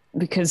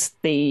because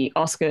the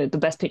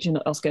Best Picture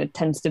Oscar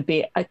tends to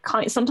be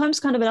sometimes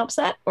kind of an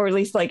upset, or at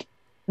least like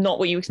not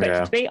what you expect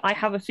it to be. I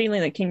have a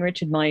feeling that King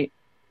Richard might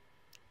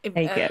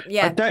take it.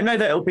 Yeah, I don't know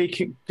that it'll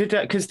be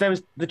because there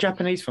was the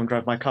Japanese film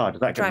Drive My Car.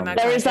 Did that get on?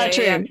 There is that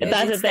true.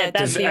 Yeah.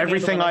 That's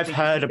everything I've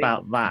heard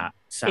about that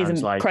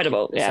sounds like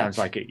incredible. Yeah, sounds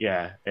like it.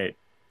 Yeah,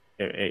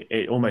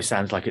 it almost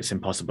sounds like it's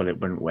impossible it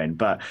wouldn't win.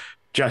 But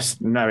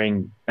just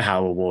knowing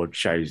how award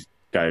shows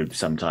go,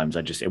 sometimes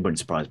it wouldn't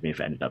surprise me if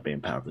it ended up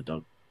being Power of the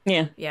Dog.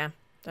 Yeah,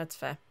 that's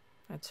fair.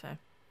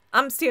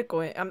 I'm still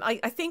going.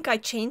 I think I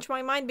changed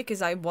my mind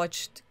because I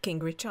watched King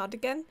Richard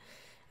again,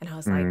 and I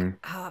was like,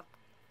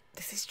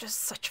 this is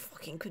just such a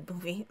fucking good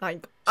movie.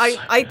 Like,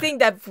 I think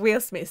that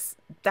Will Smith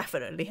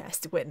definitely has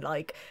to win.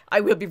 Like, I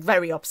will be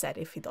very upset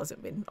if he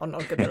doesn't win. I'm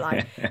not gonna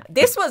lie.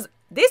 This was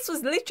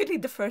literally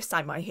the first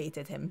time I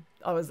hated him.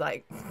 I was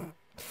like,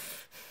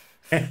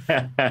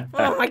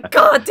 oh my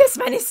god, this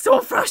man is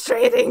so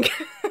frustrating.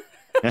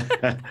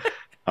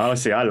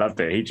 Honestly, I loved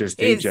it. He just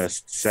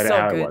said it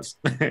how it was.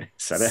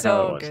 Said it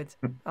how it was. Good.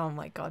 Oh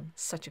my god,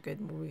 such a good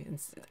movie,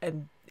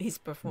 and his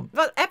performance.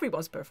 Well,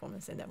 everyone's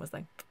performance in that was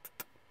like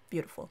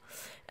beautiful.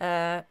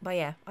 But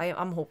yeah,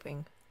 I'm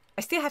hoping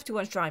I still have to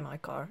watch Drive My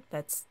Car.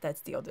 That's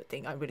the other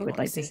thing I really would want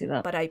like to see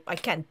that. But I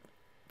can't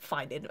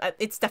find it.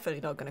 It's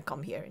definitely not going to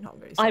come here in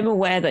Hungary. So. I'm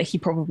aware that he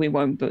probably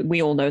won't, but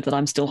we all know that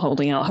I'm still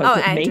holding out hope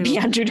that maybe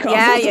Andrew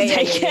Garfield will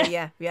take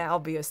it. Yeah,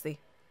 obviously.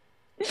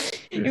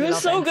 He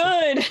was so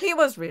good. He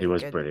was really good. He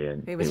was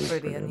brilliant. He was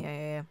brilliant.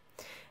 Yeah.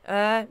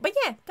 But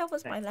yeah, that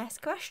was my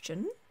last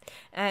question.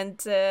 And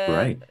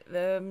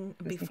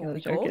before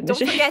we go, don't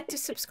forget to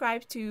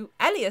subscribe to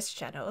Elliott's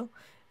channel,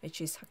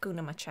 which is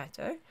Hakuna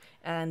MaChatter.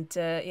 And,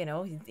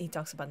 he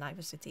talks about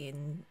diversity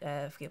in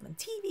film and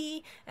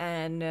TV.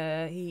 And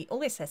he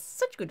always has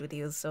such good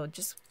videos. So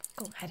just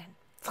go ahead and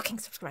fucking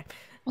subscribe.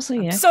 Also,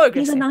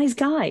 he's a nice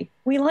guy.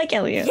 We like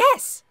Elliott.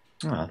 Yes.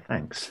 Oh,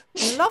 thanks.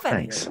 Love it.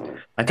 Thanks.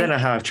 I don't know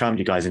how I've charmed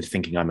you guys into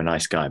thinking I'm a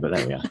nice guy, but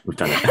there we are. We've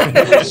done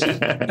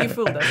it. You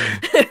fooled us.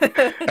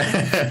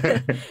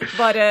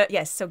 But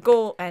yes, so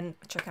go and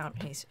check out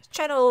his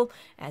channel,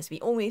 as we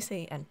always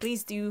say, and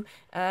please do.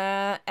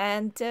 Don't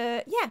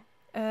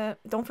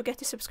forget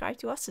to subscribe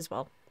to us as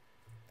well,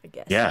 I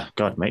guess. Yeah,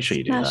 God, make sure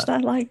you do Smash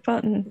that like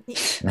button.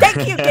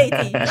 Thank you,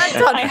 Katie.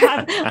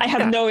 I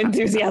have no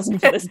enthusiasm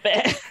for this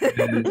bit.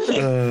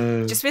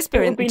 Just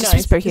whisper it. Just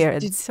whisper here.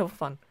 It's so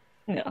fun.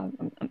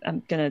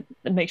 I'm gonna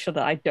make sure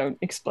that I don't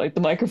explode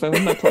the microphone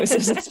with my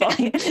plosives. It's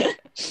fine.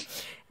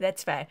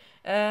 That's fair.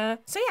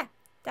 So yeah,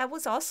 that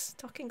was us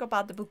talking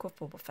about the Book of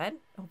Boba Fett.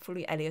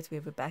 Hopefully, Elliott will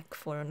be back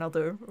for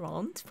another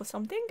round for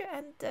something.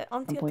 And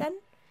until then,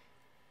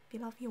 we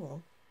love you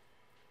all.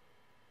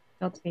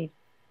 Godspeed.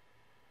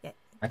 Yeah.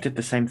 I did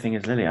the same thing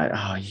as Lily.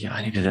 I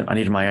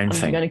needed my own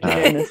thing. I'm gonna keep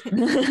doing this.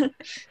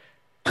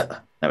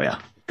 There we are.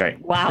 Great.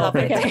 Wow.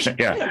 Okay.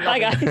 Yeah. Bye,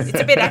 guys. It's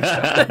a bit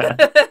extra.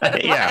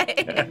 Yeah.